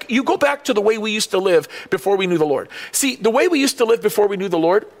this. Like, you go back to the way we used to live before we knew the Lord. See, the way we used to live before we knew the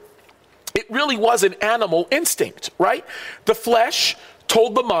Lord, it really was an animal instinct, right? The flesh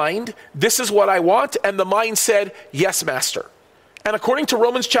told the mind, this is what I want, and the mind said, yes, master. And according to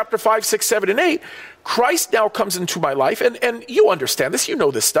Romans chapter 5, 6, 7, and 8, Christ now comes into my life, and you understand this, you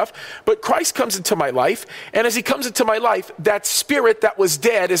know this stuff, but Christ comes into my life, and as he comes into my life, that spirit that was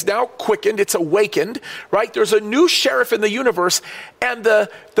dead is now quickened, it's awakened, right? There's a new sheriff in the universe, and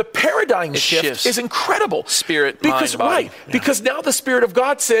the paradigm shift is incredible. Spirit, mind, body. Right, because now the Spirit of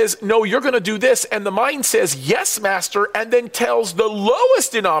God says, no, you're going to do this, and the mind says, yes, master, and then tells the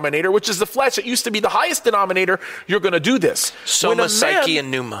lowest denominator, which is the flesh, it used to be the highest denominator, you're going to do this. Soma, psyche, and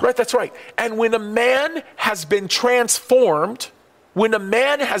pneuma. Right, that's right. And when a man has been transformed, at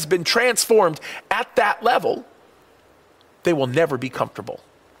that level, they will never be comfortable.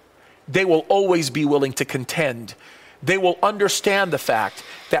 They will always be willing to contend. They will understand the fact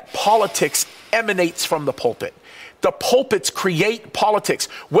that politics emanates from the pulpit. The pulpits create politics,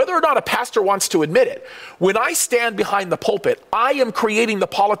 whether or not a pastor wants to admit it. When I stand behind the pulpit, I am creating the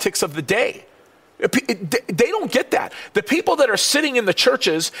politics of the day. They don't get that. The people that are sitting in the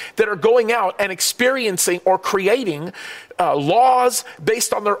churches that are going out and experiencing or creating laws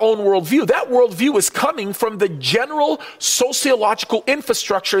based on their own worldview, that worldview is coming from the general sociological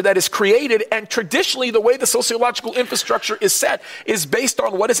infrastructure that is created, and traditionally the way the sociological infrastructure is set is based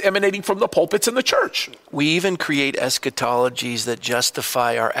on what is emanating from the pulpits in the church. We even create eschatologies that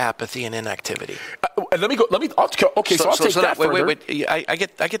justify our apathy and inactivity. I'll take that further. Wait. I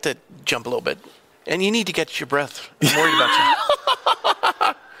get to jump a little bit. And you need to get your breath. I'm worried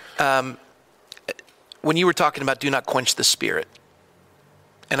about you. When you were talking about do not quench the Spirit,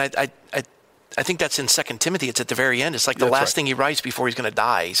 and I think that's in 2 Timothy. It's at the very end. It's like the last thing he writes before he's going to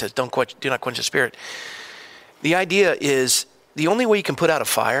die. He says, do not quench the Spirit. The idea is the only way you can put out a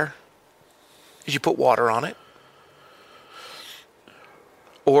fire is you put water on it,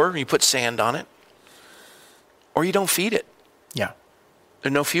 or you put sand on it, or you don't feed it. Yeah.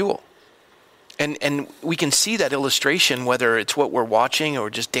 There's no fuel. And we can see that illustration, whether it's what we're watching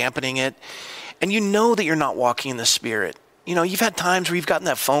or just dampening it. And you know that you're not walking in the Spirit. You know, you've had times where you've gotten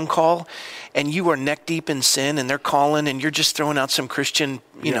that phone call and you are neck deep in sin and they're calling and you're just throwing out some Christian,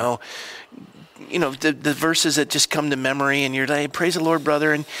 you know, the verses that just come to memory, and you're like, praise the Lord,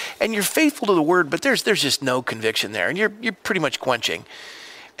 brother. And you're faithful to the word, but there's just no conviction there. And you're pretty much quenching.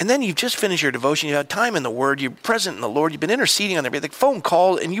 And then you've just finished your devotion. You had time in the Word. You're present in the Lord. You've been interceding on their behalf. The phone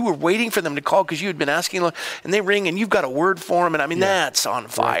called, and you were waiting for them to call because you had been asking, and they ring, and you've got a word for them. And that's on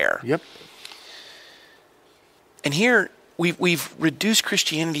fire. Right. Yep. And here we've reduced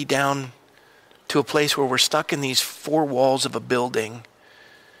Christianity down to a place where we're stuck in these four walls of a building,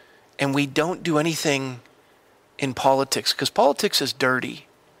 and we don't do anything in politics because politics is dirty.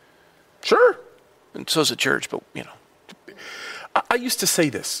 Sure. And so is the church, but I used to say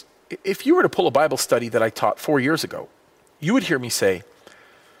this. If you were to pull a Bible study that I taught 4 years ago, you would hear me say,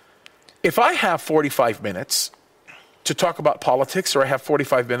 if I have 45 minutes to talk about politics or I have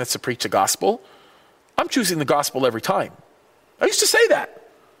 45 minutes to preach the gospel, I'm choosing the gospel every time. I used to say that.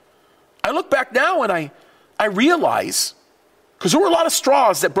 I look back now and I realize, because there were a lot of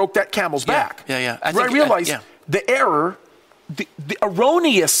straws that broke that camel's back. Yeah. I realized the error, the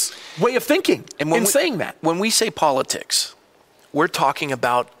erroneous way of thinking saying that. When we say politics, we're talking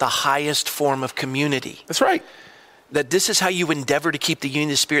about the highest form of community. That's right. That this is how you endeavor to keep the union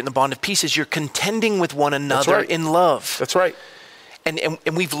of the Spirit and the bond of peace, is you're contending with one another in love. That's right. And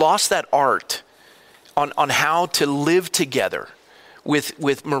we've lost that art on how to live together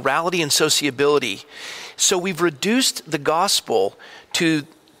with morality and sociability. So we've reduced the gospel to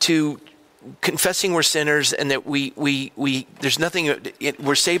confessing we're sinners and that there's nothing,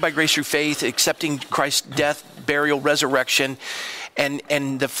 we're saved by grace through faith, accepting Christ's death, burial, resurrection,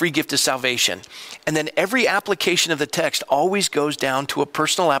 and the free gift of salvation. And then every application of the text always goes down to a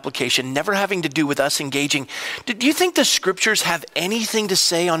personal application, never having to do with us engaging. Do you think the scriptures have anything to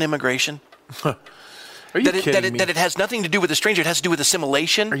say on immigration? Are you kidding me? That it has nothing to do with a stranger. It has to do with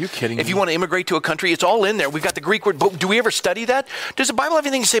assimilation. Are you kidding me? If you want to immigrate to a country, it's all in there. We've got the Greek word. But do we ever study that? Does the Bible have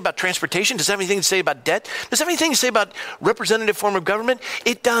anything to say about transportation? Does it have anything to say about debt? Does it have anything to say about representative form of government?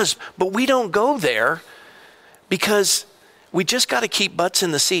 It does. But we don't go there because we just got to keep butts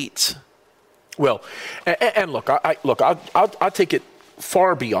in the seats. Well, and look, I'll take it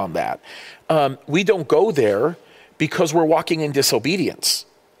far beyond that. We don't go there because we're walking in disobedience.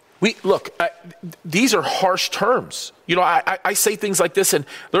 These are harsh terms. You know, I say things like this, and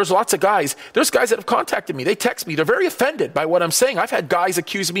there's lots of guys. There's guys that have contacted me. They text me. They're very offended by what I'm saying. I've had guys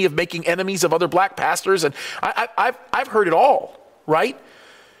accuse me of making enemies of other black pastors, and I've heard it all, right?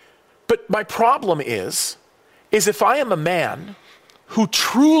 But my problem is if I am a man who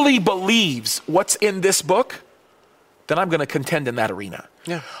truly believes what's in this book, then I'm going to contend in that arena.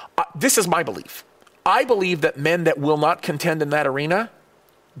 Yeah. This is my belief. I believe that men that will not contend in that arena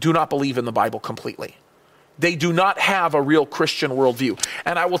do not believe in the Bible completely. They do not have a real Christian worldview.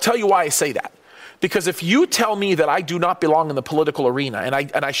 And I will tell you why I say that. Because if you tell me that I do not belong in the political arena and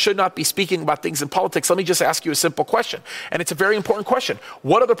I should not be speaking about things in politics, let me just ask you a simple question. And it's a very important question.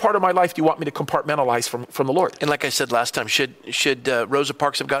 What other part of my life do you want me to compartmentalize from the Lord? And like I said last time, should Rosa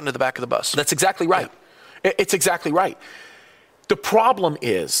Parks have gotten to the back of the bus? That's exactly right. Yeah. It's exactly right. The problem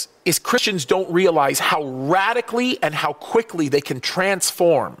is Christians don't realize how radically and how quickly they can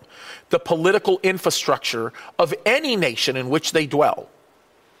transform the political infrastructure of any nation in which they dwell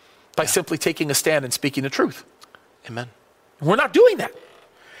by simply taking a stand and speaking the truth. Amen. We're not doing that.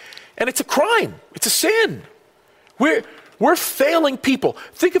 And it's a crime. It's a sin. We're failing people.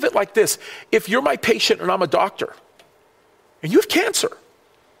 Think of it like this. If you're my patient and I'm a doctor and you have cancer,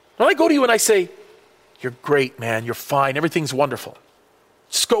 and I go to you and I say, "You're great, man. You're fine. Everything's wonderful.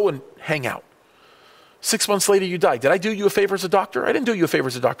 Just go and hang out." 6 months later, you die. Did I do you a favor as a doctor? I didn't do you a favor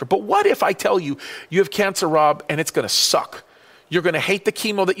as a doctor. But what if I tell you, you have cancer, Rob, and it's going to suck? You're going to hate the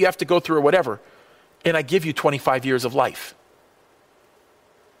chemo that you have to go through or whatever, and I give you 25 years of life.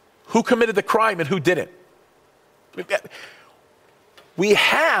 Who committed the crime and who didn't? We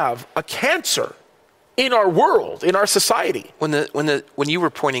have a cancer in our world, in our society. When you were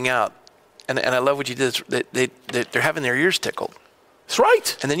pointing out, and I love what you did, that they're having their ears tickled. That's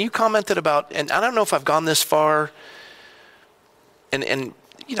right. And then you commented about, and I don't know if I've gone this far, and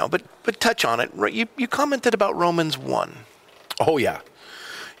you know, but touch on it. You commented about Romans 1. Oh yeah.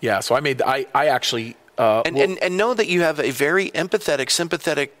 So I actually and know that you have a very empathetic,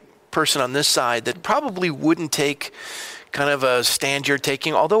 sympathetic person on this side that probably wouldn't take kind of a stand you're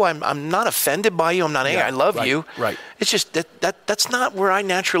taking. Although I'm not offended by you, I'm not angry. I love you. Right. It's just that's not where I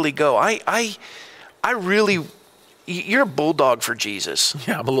naturally go. I really, you're a bulldog for Jesus.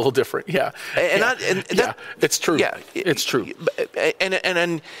 Yeah, I'm a little different. Yeah. It's true. Yeah, it's true.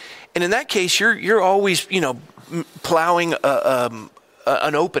 And in that case, you're always, you know, plowing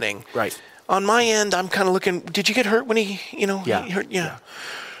an opening. Right. On my end, I'm kind of looking. Did you get hurt when he hurt? Yeah.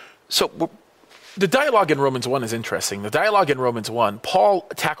 So the dialogue in Romans 1 is interesting. The dialogue in Romans 1, Paul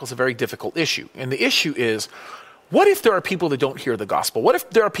tackles a very difficult issue. And the issue is, what if there are people that don't hear the gospel? What if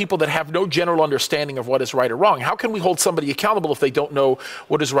there are people that have no general understanding of what is right or wrong? How can we hold somebody accountable if they don't know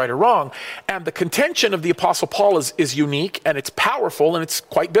what is right or wrong? And the contention of the Apostle Paul is unique, and it's powerful, and it's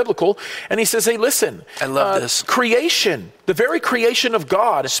quite biblical. And he says, hey, listen. I love this. Creation, the very creation of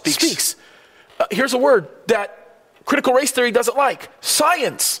God speaks. Here's a word that critical race theory doesn't like.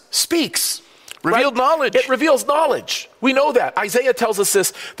 Science speaks. Revealed knowledge. It reveals knowledge. We know that. Isaiah tells us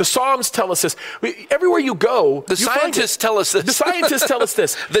this. The Psalms tell us this. Everywhere you go, the scientists tell us this. The scientists tell us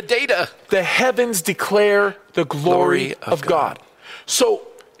this. The data. The heavens declare the glory of God. So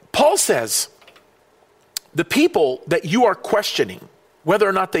Paul says, the people that you are questioning, whether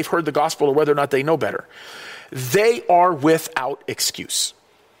or not they've heard the gospel or whether or not they know better, they are without excuse.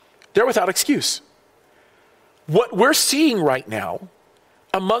 They're without excuse. What we're seeing right now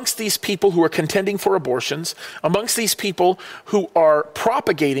amongst these people who are contending for abortions, amongst these people who are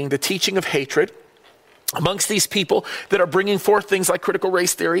propagating the teaching of hatred, amongst these people that are bringing forth things like critical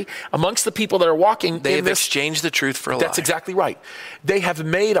race theory, amongst the people that are walking in this... They've exchanged the truth for a lie. That's exactly right. They have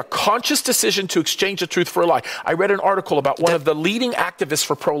made a conscious decision to exchange the truth for a lie. I read an article about one of the leading activists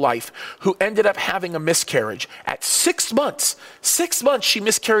for pro-life who ended up having a miscarriage. At 6 months, she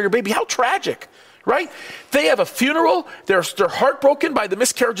miscarried her baby. How tragic. right? They have a funeral. They're heartbroken by the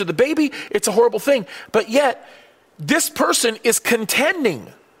miscarriage of the baby. It's a horrible thing. But yet, this person is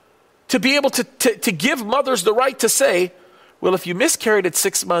contending to be able to give mothers the right to say, well, if you miscarried at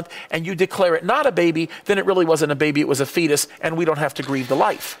 6 months and you declare it not a baby, then it really wasn't a baby, it was a fetus, and we don't have to grieve the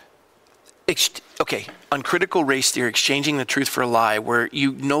life. Okay, on critical race theory, exchanging the truth for a lie, where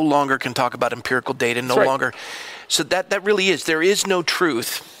you no longer can talk about empirical data, longer. So that really is, there is no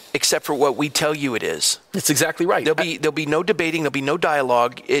truth except for what we tell you it is. That's exactly right. There'll be no debating, there'll be no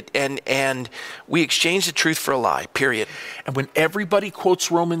dialogue, and we exchange the truth for a lie, period. And when everybody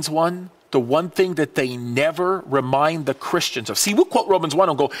quotes Romans 1, the one thing that they never remind the Christians of. See, we'll quote Romans 1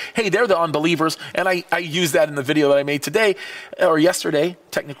 and go, hey, they're the unbelievers. And I use that in the video that I made today, or yesterday,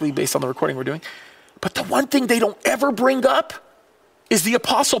 technically based on the recording we're doing. But the one thing they don't ever bring up is the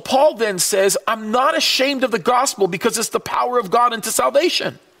Apostle Paul then says, I'm not ashamed of the gospel because it's the power of God unto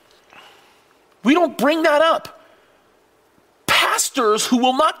salvation. We don't bring that up. Pastors who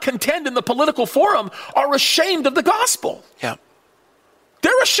will not contend in the political forum are ashamed of the gospel. Yeah.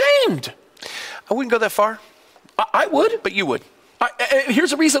 They're ashamed. I wouldn't go that far. I would. But you would.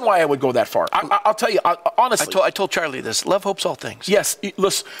 Here's a reason why I would go that far. I'll tell you, honestly. I told Charlie this. Love hopes all things. Yes.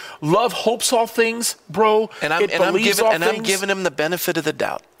 Listen, love hopes all things, bro. And I'm giving him the benefit of the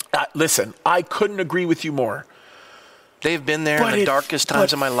doubt. Listen, I couldn't agree with you more. They've been there in the darkest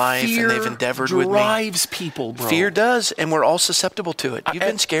times of my life, and they've endeavored with me. Fear drives people, bro. Fear does, and we're all susceptible to it. You've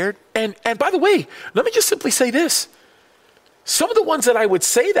been scared. And by the way, let me just simply say this. Some of the ones that I would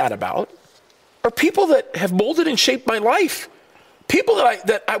say that about are people that have molded and shaped my life. People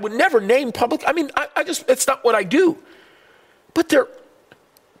that I would never name public. I mean, I just, it's not what I do. But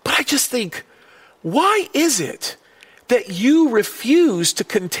I just think, why is it that you refuse to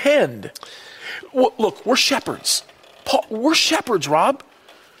contend? Well, look, we're shepherds. We're shepherds, Rob.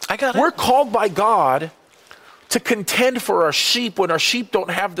 I got it. We're called by God to contend for our sheep when our sheep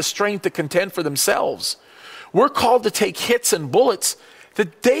don't have the strength to contend for themselves. We're called to take hits and bullets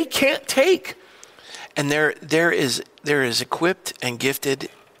that they can't take. And there is equipped and gifted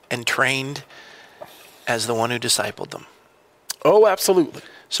and trained as the one who discipled them. Oh, absolutely.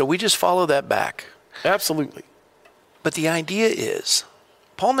 So we just follow that back. Absolutely. But the idea is,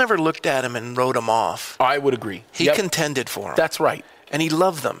 Paul never looked at him and wrote him off. I would agree. He contended for him. That's right. And he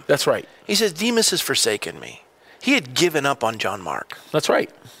loved them. That's right. He says, Demas has forsaken me. He had given up on John Mark. That's right.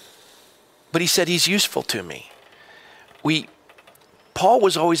 But he said he's useful to me. Paul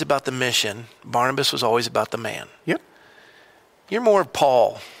was always about the mission. Barnabas was always about the man. Yep. You're more of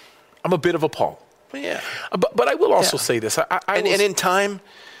Paul. I'm a bit of a Paul. Yeah. But I will also say this. And in time,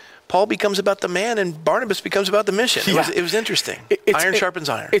 Paul becomes about the man and Barnabas becomes about the mission. Yeah. It was interesting. Iron sharpens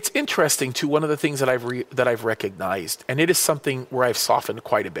iron. It's interesting too. One of the things that I've recognized, and it is something where I've softened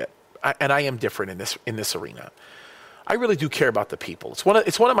quite a bit, and I am different in this arena. I really do care about the people.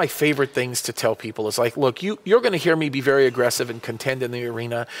 It's one of my favorite things to tell people is like, look, you're going to hear me be very aggressive and contend in the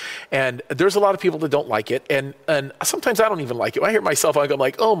arena, and there's a lot of people that don't like it, and sometimes I don't even like it. When I hear myself, I'm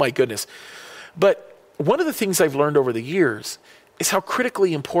like, oh my goodness. But one of the things I've learned over the years is how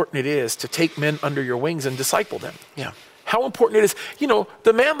critically important it is to take men under your wings and disciple them. Yeah. How important it is. You know,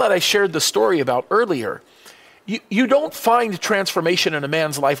 the man that I shared the story about earlier, you don't find transformation in a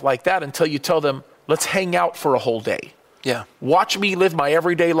man's life like that until you tell them, let's hang out for a whole day. Yeah. Watch me live my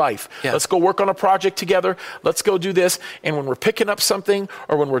everyday life. Yeah. Let's go work on a project together. Let's go do this. And when we're picking up something,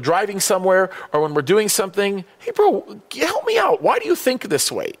 or when we're driving somewhere, or when we're doing something, hey, bro, help me out. Why do you think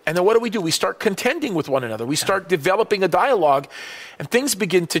this way? And then what do? We start contending with one another. We start developing a dialogue, and things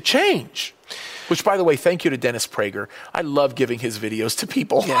begin to change. Which, by the way, thank you to Dennis Prager. I love giving his videos to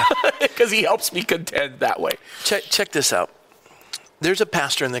people because he helps me contend that way. Check this out. There's a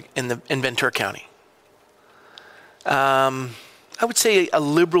pastor in Ventura County. I would say a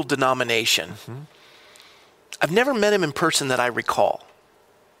liberal denomination. Mm-hmm. I've never met him in person that I recall.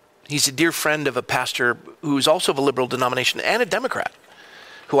 He's a dear friend of a pastor who's also of a liberal denomination and a Democrat,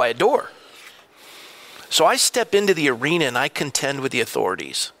 who I adore. So I step into the arena and I contend with the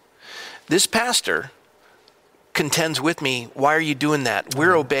authorities. This pastor contends with me. Why are you doing that?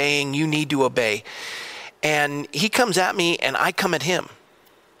 We're obeying. You need to obey. And he comes at me and I come at him.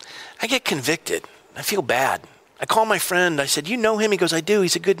 I get convicted. I feel bad. I call my friend. I said, you know him? He goes, I do.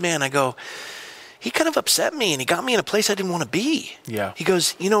 He's a good man. I go, he kind of upset me and he got me in a place I didn't want to be. Yeah. He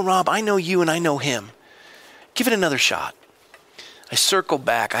goes, you know, Rob, I know you and I know him. Give it another shot. I circled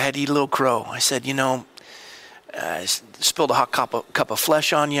back. I had to eat a little crow. I said, you know, I spilled a hot cup of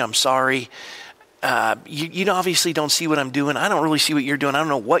flesh on you. I'm sorry. You obviously don't see what I'm doing. I don't really see what you're doing. I don't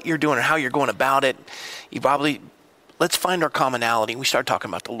know what you're doing or how you're going about it. Let's find our commonality. We start talking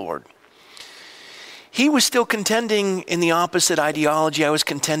about the Lord. He was still contending in the opposite ideology I was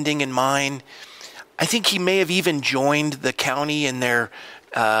contending in mine. I think he may have even joined the county in their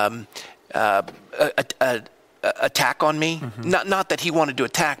attack on me. Not that he wanted to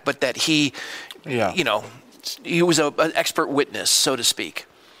attack, but that he, he was an expert witness, so to speak.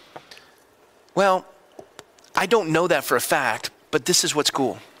 Well, I don't know that for a fact, but this is what's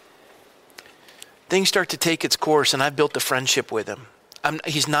cool. Things start to take its course, and I've built a friendship with him.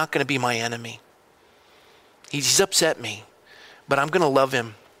 He's not going to be my enemy. He's upset me, but I'm going to love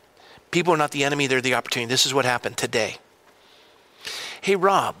him. People are not the enemy, they're the opportunity. This is what happened today. Hey,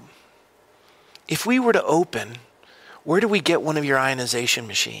 Rob, if we were to open, where do we get one of your ionization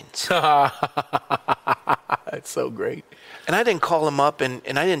machines? That's so great. And I didn't call him up and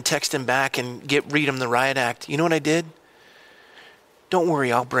I didn't text him back and read him the riot act. You know what I did? Don't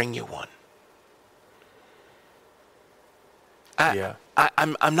worry, I'll bring you one.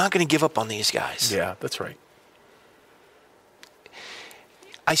 I'm not going to give up on these guys. Yeah, that's right.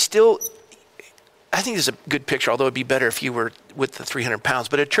 I think this is a good picture, although it'd be better if you were with the 300 pounds,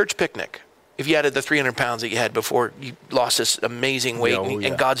 but a church picnic. If you added the 300 pounds that you had before you lost this amazing weight,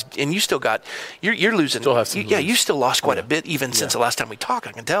 and you still got, you're losing. Still have some you still lost quite a bit even since the last time we talked,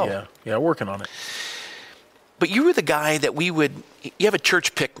 I can tell. Yeah, working on it. But you were the guy that you have a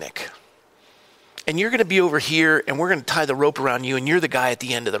church picnic, and you're going to be over here, and we're going to tie the rope around you, and you're the guy at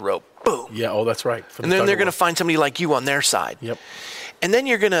the end of the rope. Boom. Yeah, that's right. And then they're going to find somebody like you on their side. Yep. And then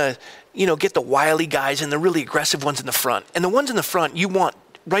you're going to, get the wily guys and the really aggressive ones in the front. And the ones in the front you want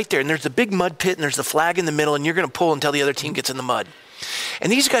right there. And there's the big mud pit and there's the flag in the middle, and you're going to pull until the other team gets in the mud.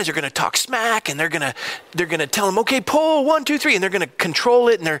 And these guys are going to talk smack, and they're going to tell them, okay, pull 1, 2, 3, and they're going to control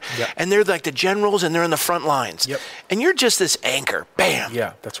it. And they're like the generals, and they're in the front lines. Yep. And you're just this anchor. Bam.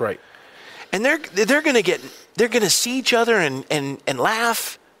 Yeah, that's right. And they're going to see each other and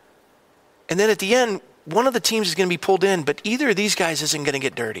laugh. And then at the end, one of the teams is going to be pulled in, but either of these guys isn't going to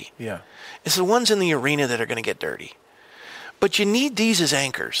get dirty. Yeah. It's the ones in the arena that are going to get dirty. But you need these as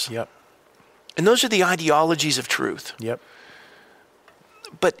anchors. Yep. And those are the ideologies of truth. Yep.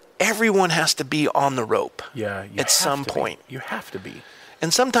 But everyone has to be on the rope. Yeah. At some point. You have to be.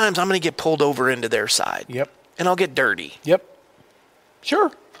 And sometimes I'm going to get pulled over into their side. Yep. And I'll get dirty. Yep.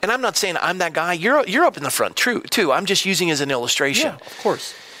 Sure. And I'm not saying I'm that guy. You're up in the front, too. I'm just using it as an illustration. Yeah, of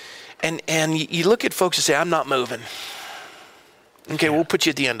course. And you look at folks and say, I'm not moving. Okay, we'll put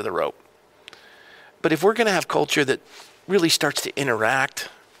you at the end of the rope. But if we're going to have culture that really starts to interact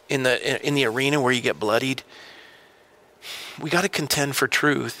in the arena where you get bloodied, we got to contend for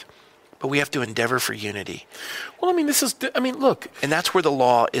truth, but we have to endeavor for unity. Well, look. And that's where the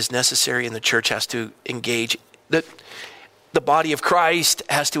law is necessary, and the church has to engage. The body of Christ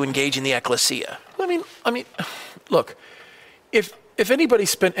has to engage in the ecclesia. Look, if anybody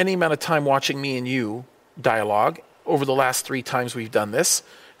spent any amount of time watching me and you dialogue over the last 3 times we've done this,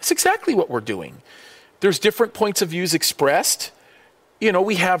 it's exactly what we're doing. There's different points of views expressed. We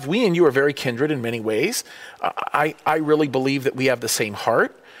and you are very kindred in many ways. I really believe that we have the same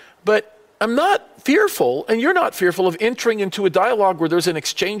heart, but I'm not fearful, and you're not fearful of entering into a dialogue where there's an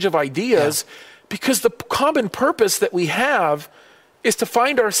exchange of ideas, because the common purpose that we have is to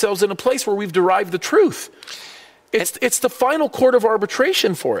find ourselves in a place where we've derived the truth. It's the final court of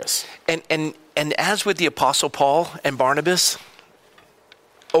arbitration for us. And as with the Apostle Paul and Barnabas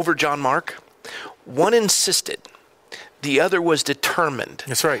over John Mark, one insisted, the other was determined.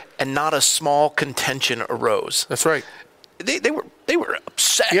 That's right. And not a small contention arose. That's right. They were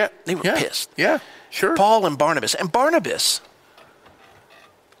upset. Yeah. They were pissed. Yeah, sure. Paul and Barnabas. And Barnabas,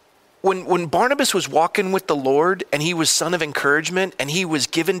 when Barnabas was walking with the Lord, and he was son of encouragement, and he was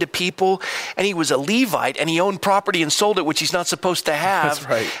given to people, and he was a Levite, and he owned property and sold it, which he's not supposed to have. That's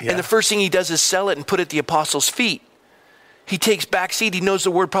right. Yeah. And the first thing he does is sell it and put it at the apostles' feet. He takes back seat. He knows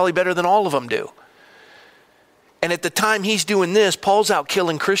the word probably better than all of them do. And at the time he's doing this, Paul's out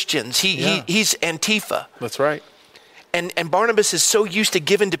killing Christians. He's Antifa. That's right. And Barnabas is so used to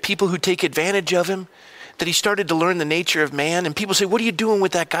giving to people who take advantage of him that he started to learn the nature of man. And people say, what are you doing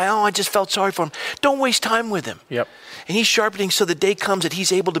with that guy? Oh, I just felt sorry for him. Don't waste time with him. Yep. And he's sharpening so the day comes that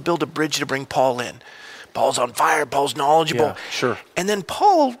he's able to build a bridge to bring Paul in. Paul's on fire. Paul's knowledgeable. Yeah, sure. And then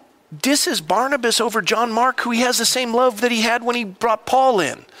Paul disses Barnabas over John Mark, who he has the same love that he had when he brought Paul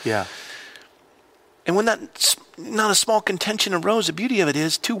in. Yeah. And when that not a small contention arose, the beauty of it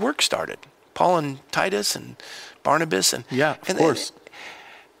is 2 works started. Paul and Titus and Barnabas. And of course.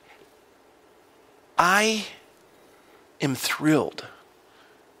 I am thrilled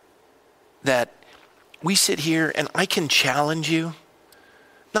that we sit here and I can challenge you,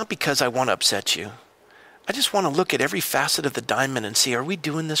 not because I want to upset you. I just want to look at every facet of the diamond and see, are we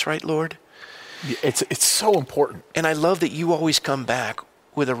doing this right, Lord? It's so important. And I love that you always come back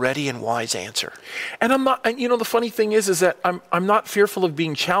with a ready and wise answer. And I'm not, and the funny thing is that I'm not fearful of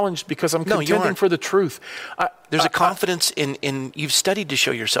being challenged because I'm contending for the truth. There's a confidence in you've studied to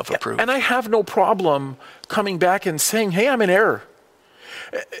show yourself approved. And I have no problem coming back and saying, hey, I'm in error.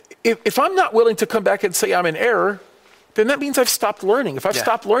 If I'm not willing to come back and say I'm in error, then that means I've stopped learning. If I've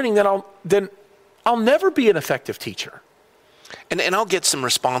stopped learning, then I'll never be an effective teacher. And I'll get some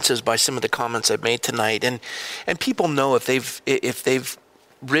responses by some of the comments I've made tonight. And people know if they've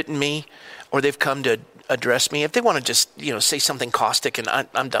written me or they've come to address me, if they want to just say something caustic, and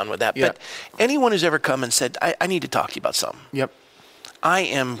I'm done with that. But anyone who's ever come and said, I need to talk to you about something. Yep. I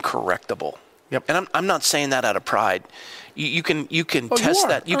am correctable. Yep. And I'm not saying that out of pride. You can test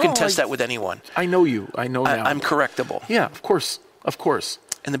that. You can test that with anyone. I know you. I know now. I'm correctable. Yeah, of course. Of course.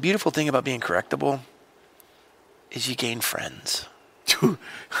 And the beautiful thing about being correctable is you gain friends.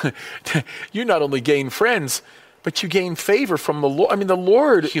 You not only gain friends, but you gain favor from the Lord. I mean, the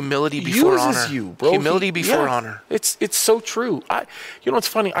Lord humility before uses honor. You, bro. Humility before honor. It's so true. It's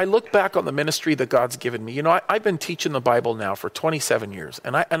funny. I look back on the ministry that God's given me. I've been teaching the Bible now for 27 years,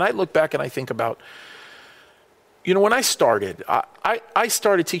 and I look back and I think about, when I started, I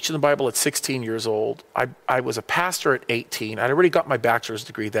started teaching the Bible at 16 years old. I was a pastor at 18. I'd already got my bachelor's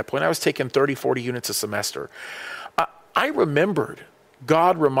degree at that point. I was taking 30, 40 units a semester. I remembered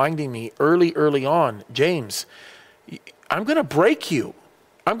God reminding me early on, James, I'm going to break you.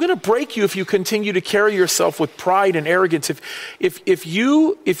 I'm going to break you if you continue to carry yourself with pride and arrogance. If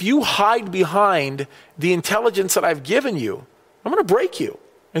you hide behind the intelligence that I've given you, I'm going to break you.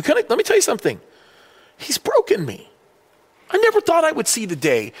 And let me tell you something. He's broken me. I never thought I would see the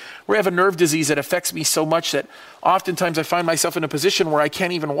day where I have a nerve disease that affects me so much that oftentimes I find myself in a position where I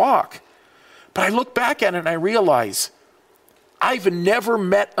can't even walk. But I look back at it and I realize I've never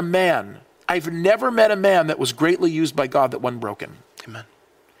met a man that was greatly used by God that wasn't broken. Amen.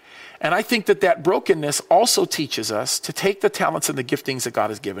 And I think that brokenness also teaches us to take the talents and the giftings that God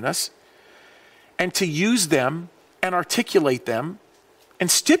has given us and to use them and articulate them and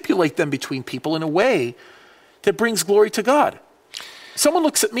stipulate them between people in a way that brings glory to God. Someone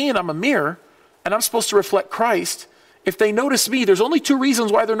looks at me and I'm a mirror and I'm supposed to reflect Christ. If they notice me, there's only two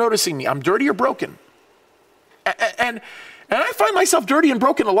reasons why they're noticing me. I'm dirty or broken. And I find myself dirty and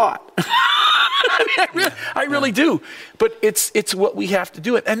broken a lot. I really do. But it's what we have to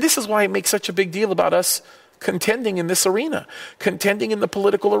do. And this is why it makes such a big deal about us contending in this arena, contending in the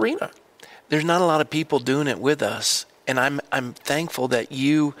political arena. There's not a lot of people doing it with us. And I'm thankful that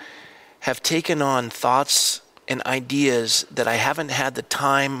you have taken on thoughts and ideas that I haven't had the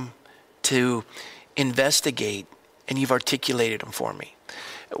time to investigate, and you've articulated them for me.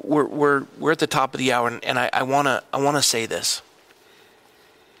 We're at the top of the hour, and I wanna say this.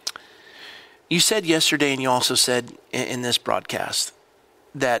 You said yesterday, and you also said in this broadcast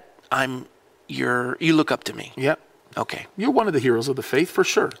that you look up to me. Yep. Okay. You're one of the heroes of the faith for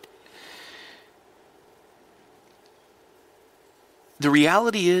sure. The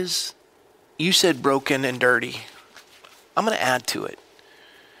reality is, you said broken and dirty. I'm going to add to it.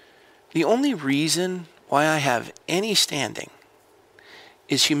 The only reason why I have any standing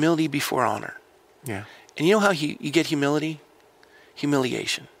is humility before honor. Yeah. And you know how you get humility?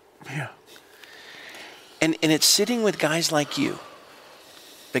 Humiliation. Yeah. And it's sitting with guys like you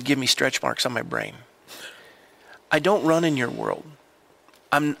that give me stretch marks on my brain. I don't run in your world.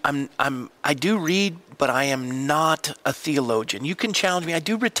 I do read, but I am not a theologian. You can challenge me. I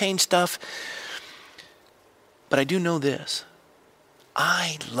do retain stuff, but I do know this.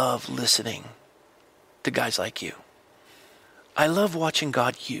 I love listening to guys like you. I love watching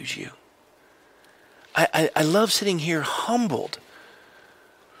God use you. I love sitting here humbled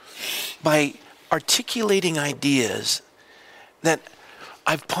by articulating ideas that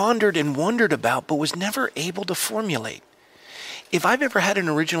I've pondered and wondered about, but was never able to formulate. If I've ever had an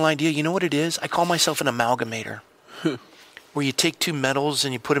original idea, you know what it is? I call myself an amalgamator. Where you take two metals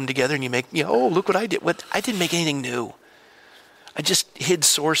and you put them together and you make, look what I did. I didn't make anything new. I just hid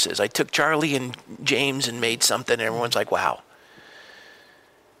sources. I took Charlie and James and made something and everyone's like, wow.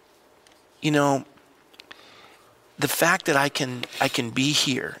 The fact that I can be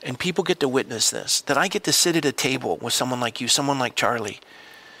here and people get to witness this, that I get to sit at a table with someone like you, someone like Charlie,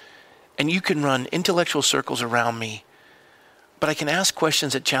 and you can run intellectual circles around me, but I can ask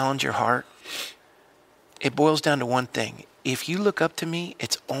questions that challenge your heart. It boils down to one thing. If you look up to me,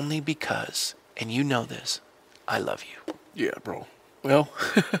 it's only because, and you know this, I love you. Yeah, bro. Well,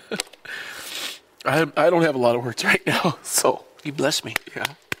 I don't have a lot of words right now, so. You bless me. Yeah,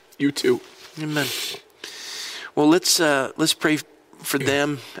 you too. Amen. Well, let's pray for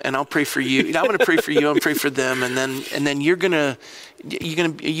them, and I'll pray for you. I'm going to pray for you. I'll pray for them, and then are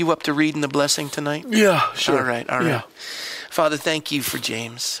you up to reading the blessing tonight? Yeah, sure. All right. Yeah. Father, thank you for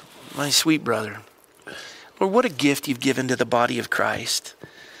James, my sweet brother. Lord, what a gift you've given to the body of Christ,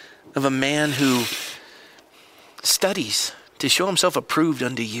 of a man who studies to show himself approved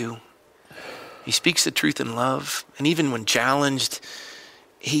unto you. He speaks the truth in love, and even when challenged,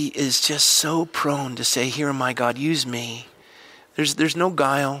 he is just so prone to say, here am I, God, use me. There's no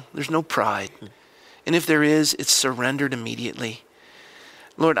guile, there's no pride. And if there is, it's surrendered immediately.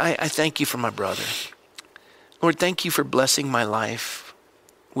 Lord, I thank you for my brother. Lord, thank you for blessing my life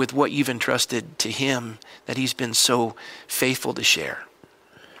with what you've entrusted to him that he's been so faithful to share.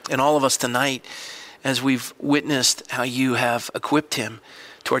 And all of us tonight, as we've witnessed how you have equipped him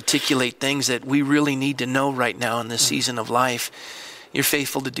to articulate things that we really need to know right now in this season of life, you're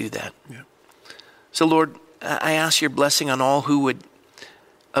faithful to do that. Yeah. So Lord, I ask your blessing on all who would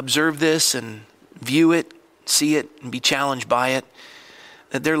observe this and view it, see it, and be challenged by it,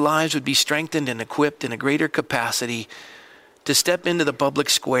 that their lives would be strengthened and equipped in a greater capacity to step into the public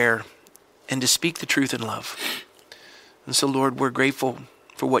square and to speak the truth in love. And so, Lord, we're grateful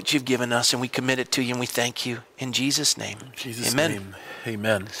for what you've given us, and we commit it to you, and we thank you. In Jesus' name, in Jesus' amen. Name,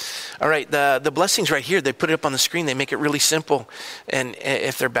 amen. All right, the blessings right here, they put it up on the screen. They make it really simple. And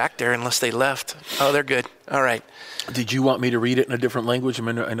if they're back there, unless they left, oh, they're good. All right. Did you want me to read it in a different language? I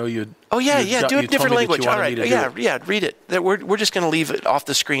mean, I know you. Oh, yeah, do it in a different language. All right, yeah, read it. We're just going to leave it off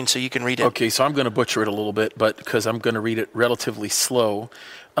the screen so you can read it. Okay, so I'm going to butcher it a little bit, but because I'm going to read it relatively slow.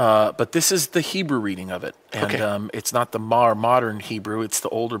 But this is the Hebrew reading of it. And it's not the modern Hebrew, it's the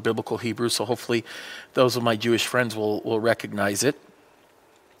older biblical Hebrew. So hopefully those of my Jewish friends will recognize it.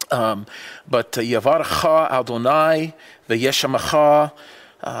 But Yavarcha Adonai v'yeshamacha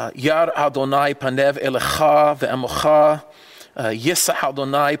Yar Adonai panev elecha ve'emocha Yisach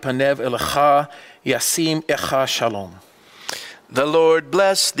Adonai panev elecha Yasim echa shalom. The Lord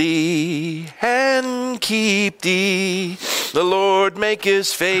bless thee and keep thee. The Lord make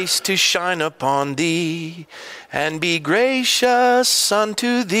his face to shine upon thee and be gracious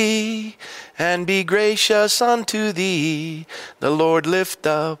unto thee, and be gracious unto thee. The Lord lift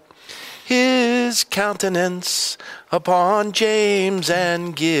up his countenance upon James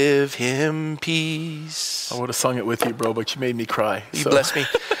and give him peace. I would have sung it with you, bro, but you made me cry. You bless me.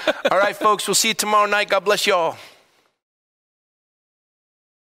 All right, folks, we'll see you tomorrow night. God bless you all.